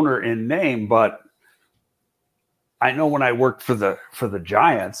the owner in name, but I know when I worked for the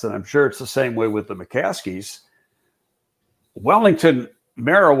Giants, and I'm sure it's the same way with the McCaskies, Wellington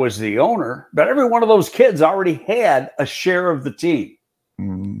Mara was the owner, but every one of those kids already had a share of the team.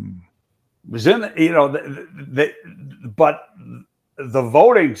 It was in, but the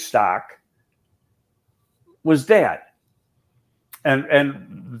voting stock was dad.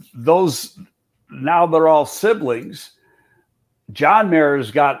 And those, now they're all siblings. John Mara's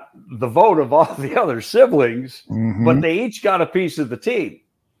got the vote of all the other siblings, but they each got a piece of the team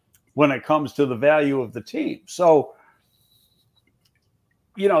when it comes to the value of the team. So,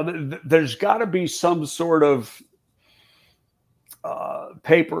 there's got to be some sort of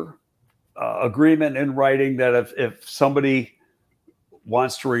paper agreement in writing that if somebody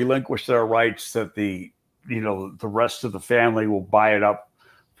wants to relinquish their rights, that the rest of the family will buy it up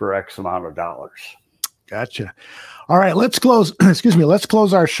for X amount of dollars. Gotcha. All right, let's close. Excuse me. Let's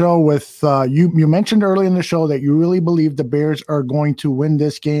close our show with you mentioned early in the show that you really believe the Bears are going to win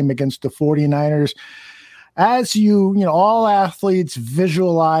this game against the 49ers. As all athletes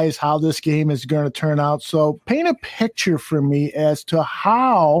visualize how this game is going to turn out. So paint a picture for me as to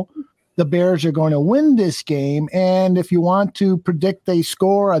how the Bears are going to win this game. And if you want to predict a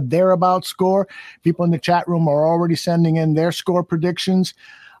score, a thereabout score, people in the chat room are already sending in their score predictions.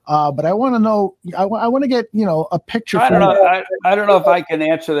 But I want to know, I want to get, a picture. I don't know if I can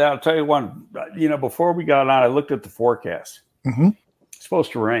answer that. I'll tell you one, before we got on, I looked at the forecast. Mm-hmm. It's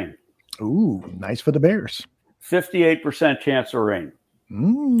supposed to rain. Ooh, nice for the Bears. 58% chance of rain.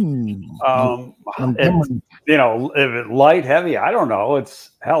 Mm. If it's light, heavy, I don't know.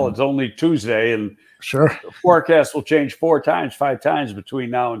 It's only Tuesday, and sure, the forecast will change 5 times between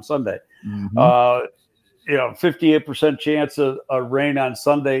now and Sunday. Mm-hmm. 58% chance of rain on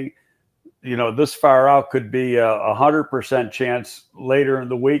Sunday. This far out could be 100% chance later in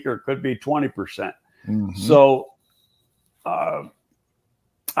the week, or it could be 20%. Mm-hmm. So I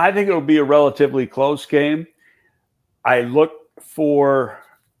think it'll be a relatively close game. I look for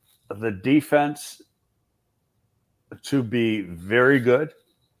the defense to be very good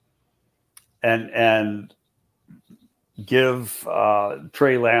and give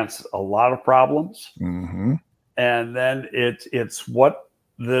Trey Lance a lot of problems. Mm-hmm. And then it's what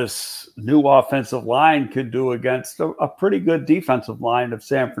this new offensive line could do against a pretty good defensive line of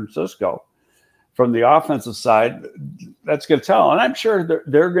San Francisco. From the offensive side, that's going to tell. And I'm sure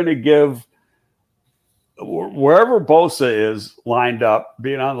they're going to give wherever Bosa is lined up,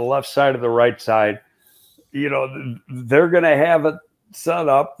 being on the left side or the right side, they're going to have it set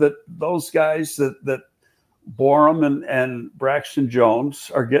up that those guys that Borum and Braxton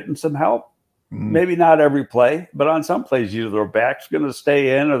Jones are getting some help. Mm-hmm. Maybe not every play, but on some plays, either their back's going to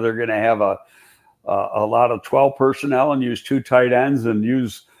stay in, or they're going to have a lot of 12 personnel and use 2 tight ends and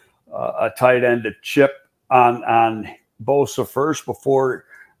use a tight end to chip on Bosa first before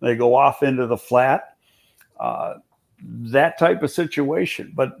they go off into the flat. That type of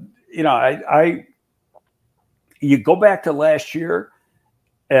situation. But, you go back to last year,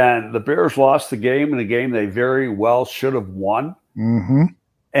 and the Bears lost the game in a game they very well should have won. Mm-hmm.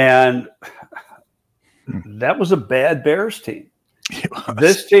 And that was a bad Bears team.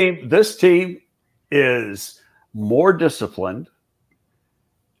 This team is more disciplined.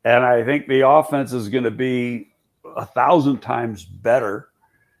 And I think the offense is going to be 1,000 times better.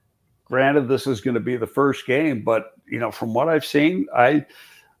 Granted, this is going to be the first game, but from what I've seen, there's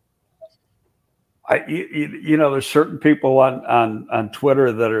certain people on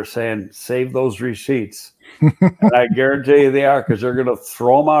Twitter that are saying save those receipts, and I guarantee you they are, because they're going to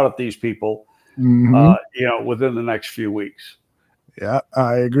throw them out at these people, mm-hmm. Within the next few weeks. Yeah,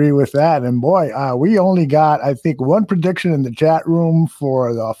 I agree with that. And boy, we only got, I think, one prediction in the chat room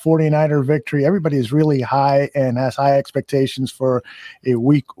for the 49er victory. Everybody is really high and has high expectations for a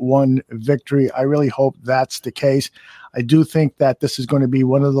week 1 victory. I really hope that's the case. I do think that this is going to be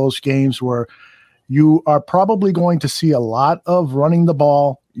one of those games where you are probably going to see a lot of running the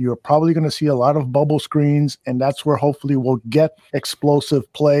ball. You're probably going to see a lot of bubble screens, and that's where hopefully we'll get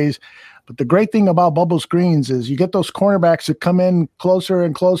explosive plays. But the great thing about bubble screens is you get those cornerbacks that come in closer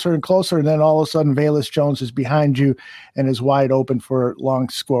and closer and closer, and then all of a sudden Velus Jones is behind you and is wide open for long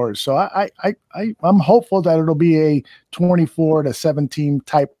scores. So I'm hopeful that it'll be a 24-17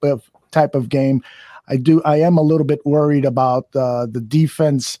 type of game. I am a little bit worried about the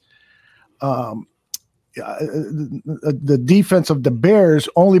defense. The defense of the Bears,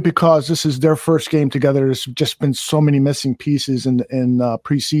 only because this is their first game together. There's just been so many missing pieces in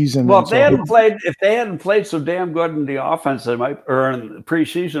preseason. Well, if they hadn't played so damn good in the offense, or in the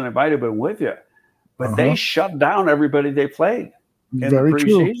preseason, it might have been with you. But they shut down everybody they played in the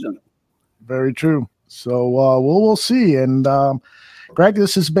preseason. True. Very true. So we'll see. And Greg,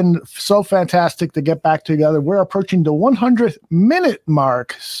 this has been so fantastic to get back together. We're approaching the 100th minute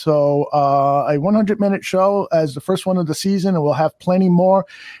mark. So a 100-minute show as the first one of the season, and we'll have plenty more.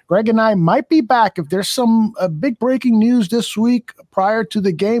 Greg and I might be back. If there's some big breaking news this week prior to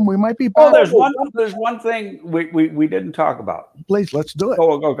the game, we might be back. Oh, there's one thing we didn't talk about. Please, let's do it. Oh,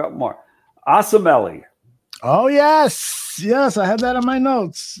 we'll go a couple more. Asamelli. Oh, yes, I had that in my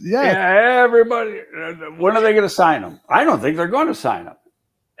notes. Yeah, everybody. When are they going to sign him? I don't think they're going to sign him.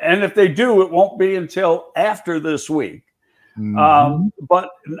 And if they do, it won't be until after this week. Mm-hmm. But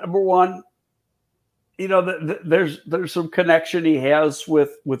number one, there's some connection he has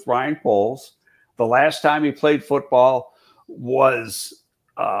with Ryan Poles. The last time he played football was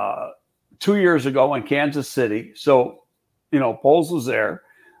 2 years ago in Kansas City. So, Poles was there.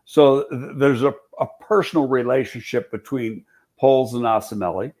 So there's a personal relationship between Poles and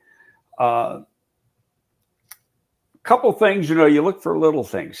Osemele. Couple things, you look for little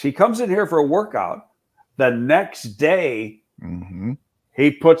things. He comes in here for a workout. The next day,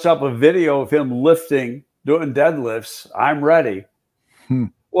 he puts up a video of him lifting, doing deadlifts. I'm ready.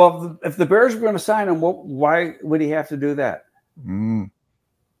 Well, if the Bears were going to sign him, why would he have to do that?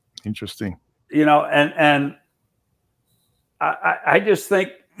 Interesting. And I just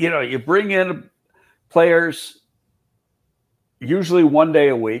think, you bring in players usually one day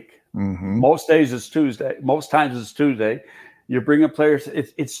a week. Most days it's Tuesday. Most times it's Tuesday. You're bringing players.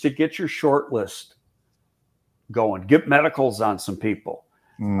 It's to get your short list going, get medicals on some people,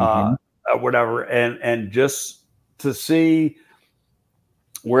 whatever, and just to see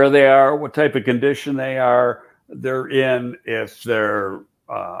where they are, what type of condition they're in, if they're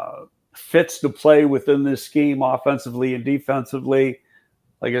fits to play within this scheme offensively and defensively.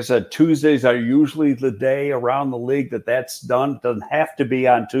 Like I said, Tuesdays are usually the day around the league that's done. It doesn't have to be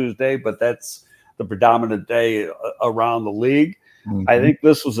on Tuesday, but that's the predominant day around the league. I think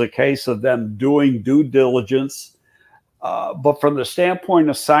this was a case of them doing due diligence. But from the standpoint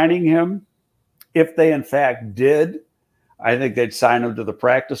of signing him, if they in fact did, I think they'd sign him to the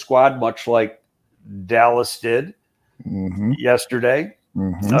practice squad, much like Dallas did yesterday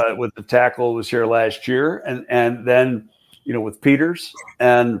with the tackle who was here last year. And then, with Peters,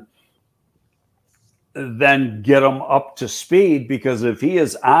 and then get him up to speed, because if he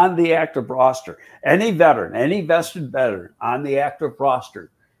is on the active roster, any vested veteran on the active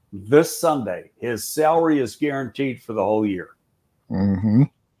roster this Sunday, his salary is guaranteed for the whole year.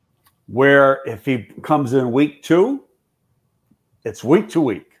 Where if he comes in week 2, it's week to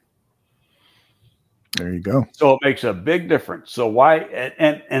week. There you go. So it makes a big difference. So why?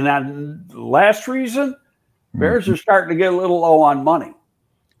 And on the last reason, Bears are starting to get a little low on money.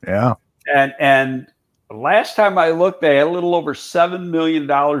 Yeah. And last time I looked, they had a little over $7 million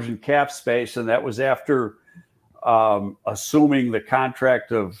in cap space, and that was after assuming the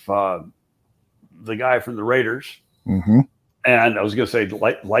contract of the guy from the Raiders. And I was going to say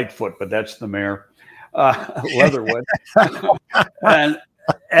Lightfoot, but that's the mayor, Leatherwood.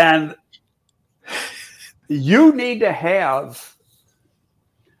 and you need to have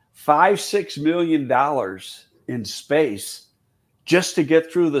 $5-6 million in space just to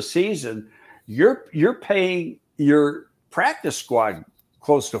get through the season. You're paying your practice squad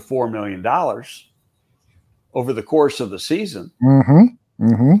close to $4 million over the course of the season.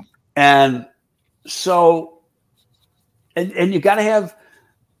 And so, and you got to have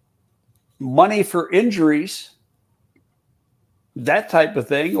money for injuries, that type of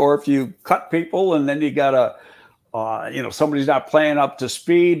thing. Or if you cut people and then you got to, somebody's not playing up to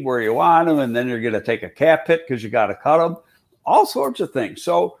speed where you want them, and then you're going to take a cap hit because you got to cut them, all sorts of things.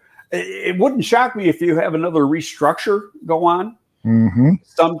 So it wouldn't shock me if you have another restructure go on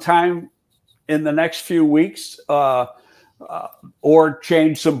sometime in the next few weeks, or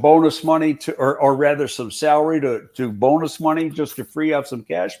change some bonus money to, or rather some salary to bonus money just to free up some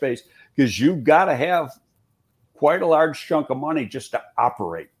cash space, because you've got to have quite a large chunk of money just to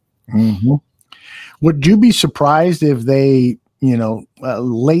operate. Would you be surprised if they,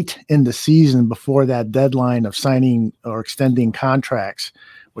 late in the season before that deadline of signing or extending contracts,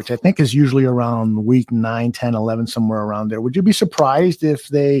 which I think is usually around week 9, 10, 11, somewhere around there, would you be surprised if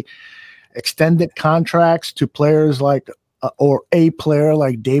they extended contracts to players like, or a player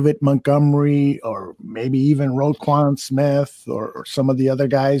like David Montgomery, or maybe even Roquan Smith, or some of the other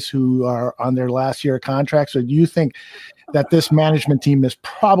guys who are on their last year contracts? Or do you think that this management team is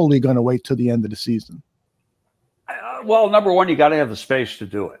probably going to wait till the end of the season? Well, number one, you got to have the space to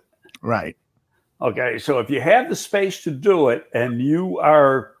do it. Right. Okay. So if you have the space to do it and you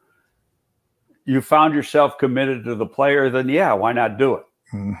found yourself committed to the player, then yeah, why not do it?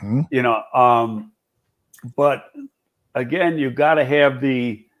 But again, you've got to have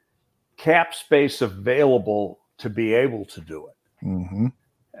the cap space available to be able to do it.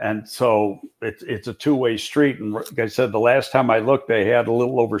 And so it's a two-way street. And like I said, the last time I looked, they had a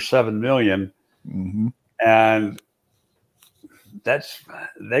little over $7 million. And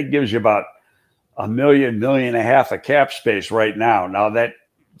that gives you about $1 million, $1.5 million of cap space right now. Now that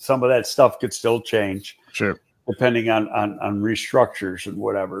some of that stuff could still change. Sure. Depending on restructures and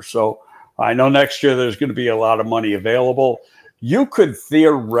whatever. So I know next year there's going to be a lot of money available. You could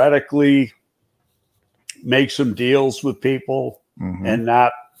theoretically make some deals with people and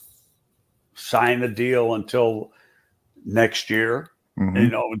not sign a deal until next year.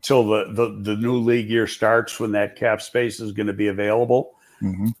 Mhm. Until the new league year starts, when that cap space is going to be available.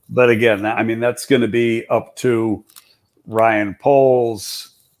 Mhm. But again, I mean, that's going to be up to Ryan Poles,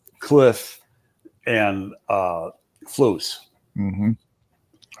 Cliff, and Flus. Mhm.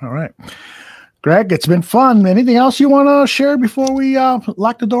 All right. Greg, it's been fun. Anything else you want to share before we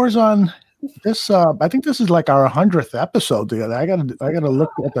lock the doors on this? I think this is like our 100th episode together. I gotta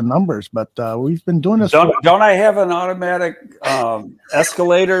look at the numbers, but we've been doing this. Don't I have an automatic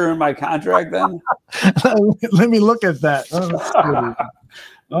escalator in my contract then? Let me look at that.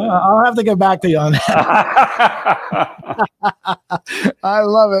 I'll have to get back to you on that. I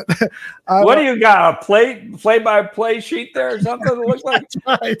love it. What do you got? A play-by-play sheet there or something? It looks like.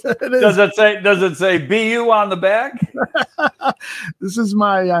 Right. Does it say BU on the back? This is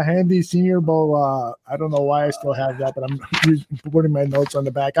my handy Senior Bowl. I don't know why I still have that, but I'm putting my notes on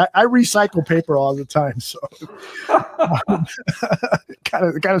the back. I recycle paper all the time, so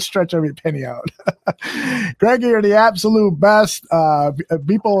gotta stretch every penny out. Greg, you're the absolute best.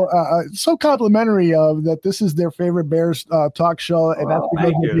 People so complimentary of that. This is their favorite Bears talk show, and that's because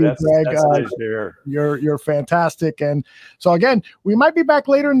of you, Greg. That's nice to hear. You're fantastic, and so again, we might be back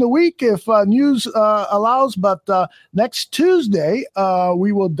later in the week if news allows. But next Tuesday,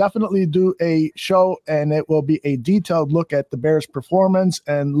 we will definitely do a show, and it will be a detailed look at the Bears' performance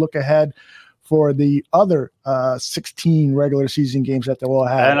and look ahead for the other 16 regular season games that they will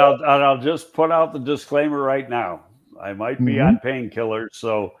have. And I'll just put out the disclaimer right now. I might be on painkillers,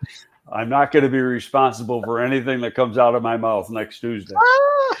 so I'm not going to be responsible for anything that comes out of my mouth next Tuesday.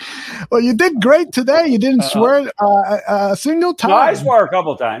 Well, you did great today. You didn't swear a single time. No, I swore a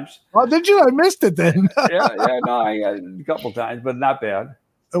couple times. Oh, did you? I missed it then. I got a couple times, but not bad.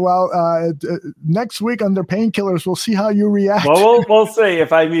 Well, next week under painkillers, we'll see how you react. Well, we'll see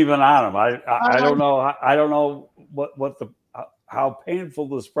if I'm even on them. I don't know. I don't know how painful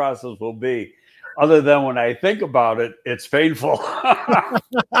this process will be. Other than when I think about it, it's painful.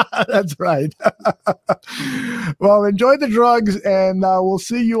 That's right. Well, enjoy the drugs, and we'll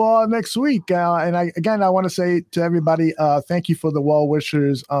see you all next week. And I want to say to everybody, thank you for the well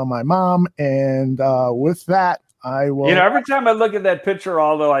wishers on my mom. And with that, I will. Every time I look at that picture,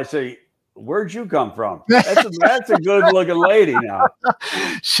 although I say, "Where'd you come from?" That's a good-looking lady now.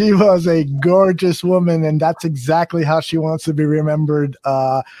 She was a gorgeous woman, and that's exactly how she wants to be remembered.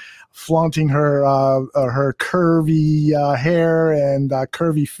 Flaunting her curvy hair and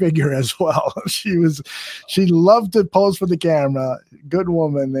curvy figure as well. She loved to pose for the camera. Good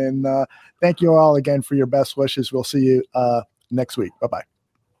woman. And thank you all again for your best wishes. We'll see you next week. Bye-bye.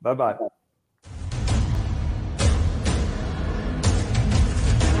 Bye-bye.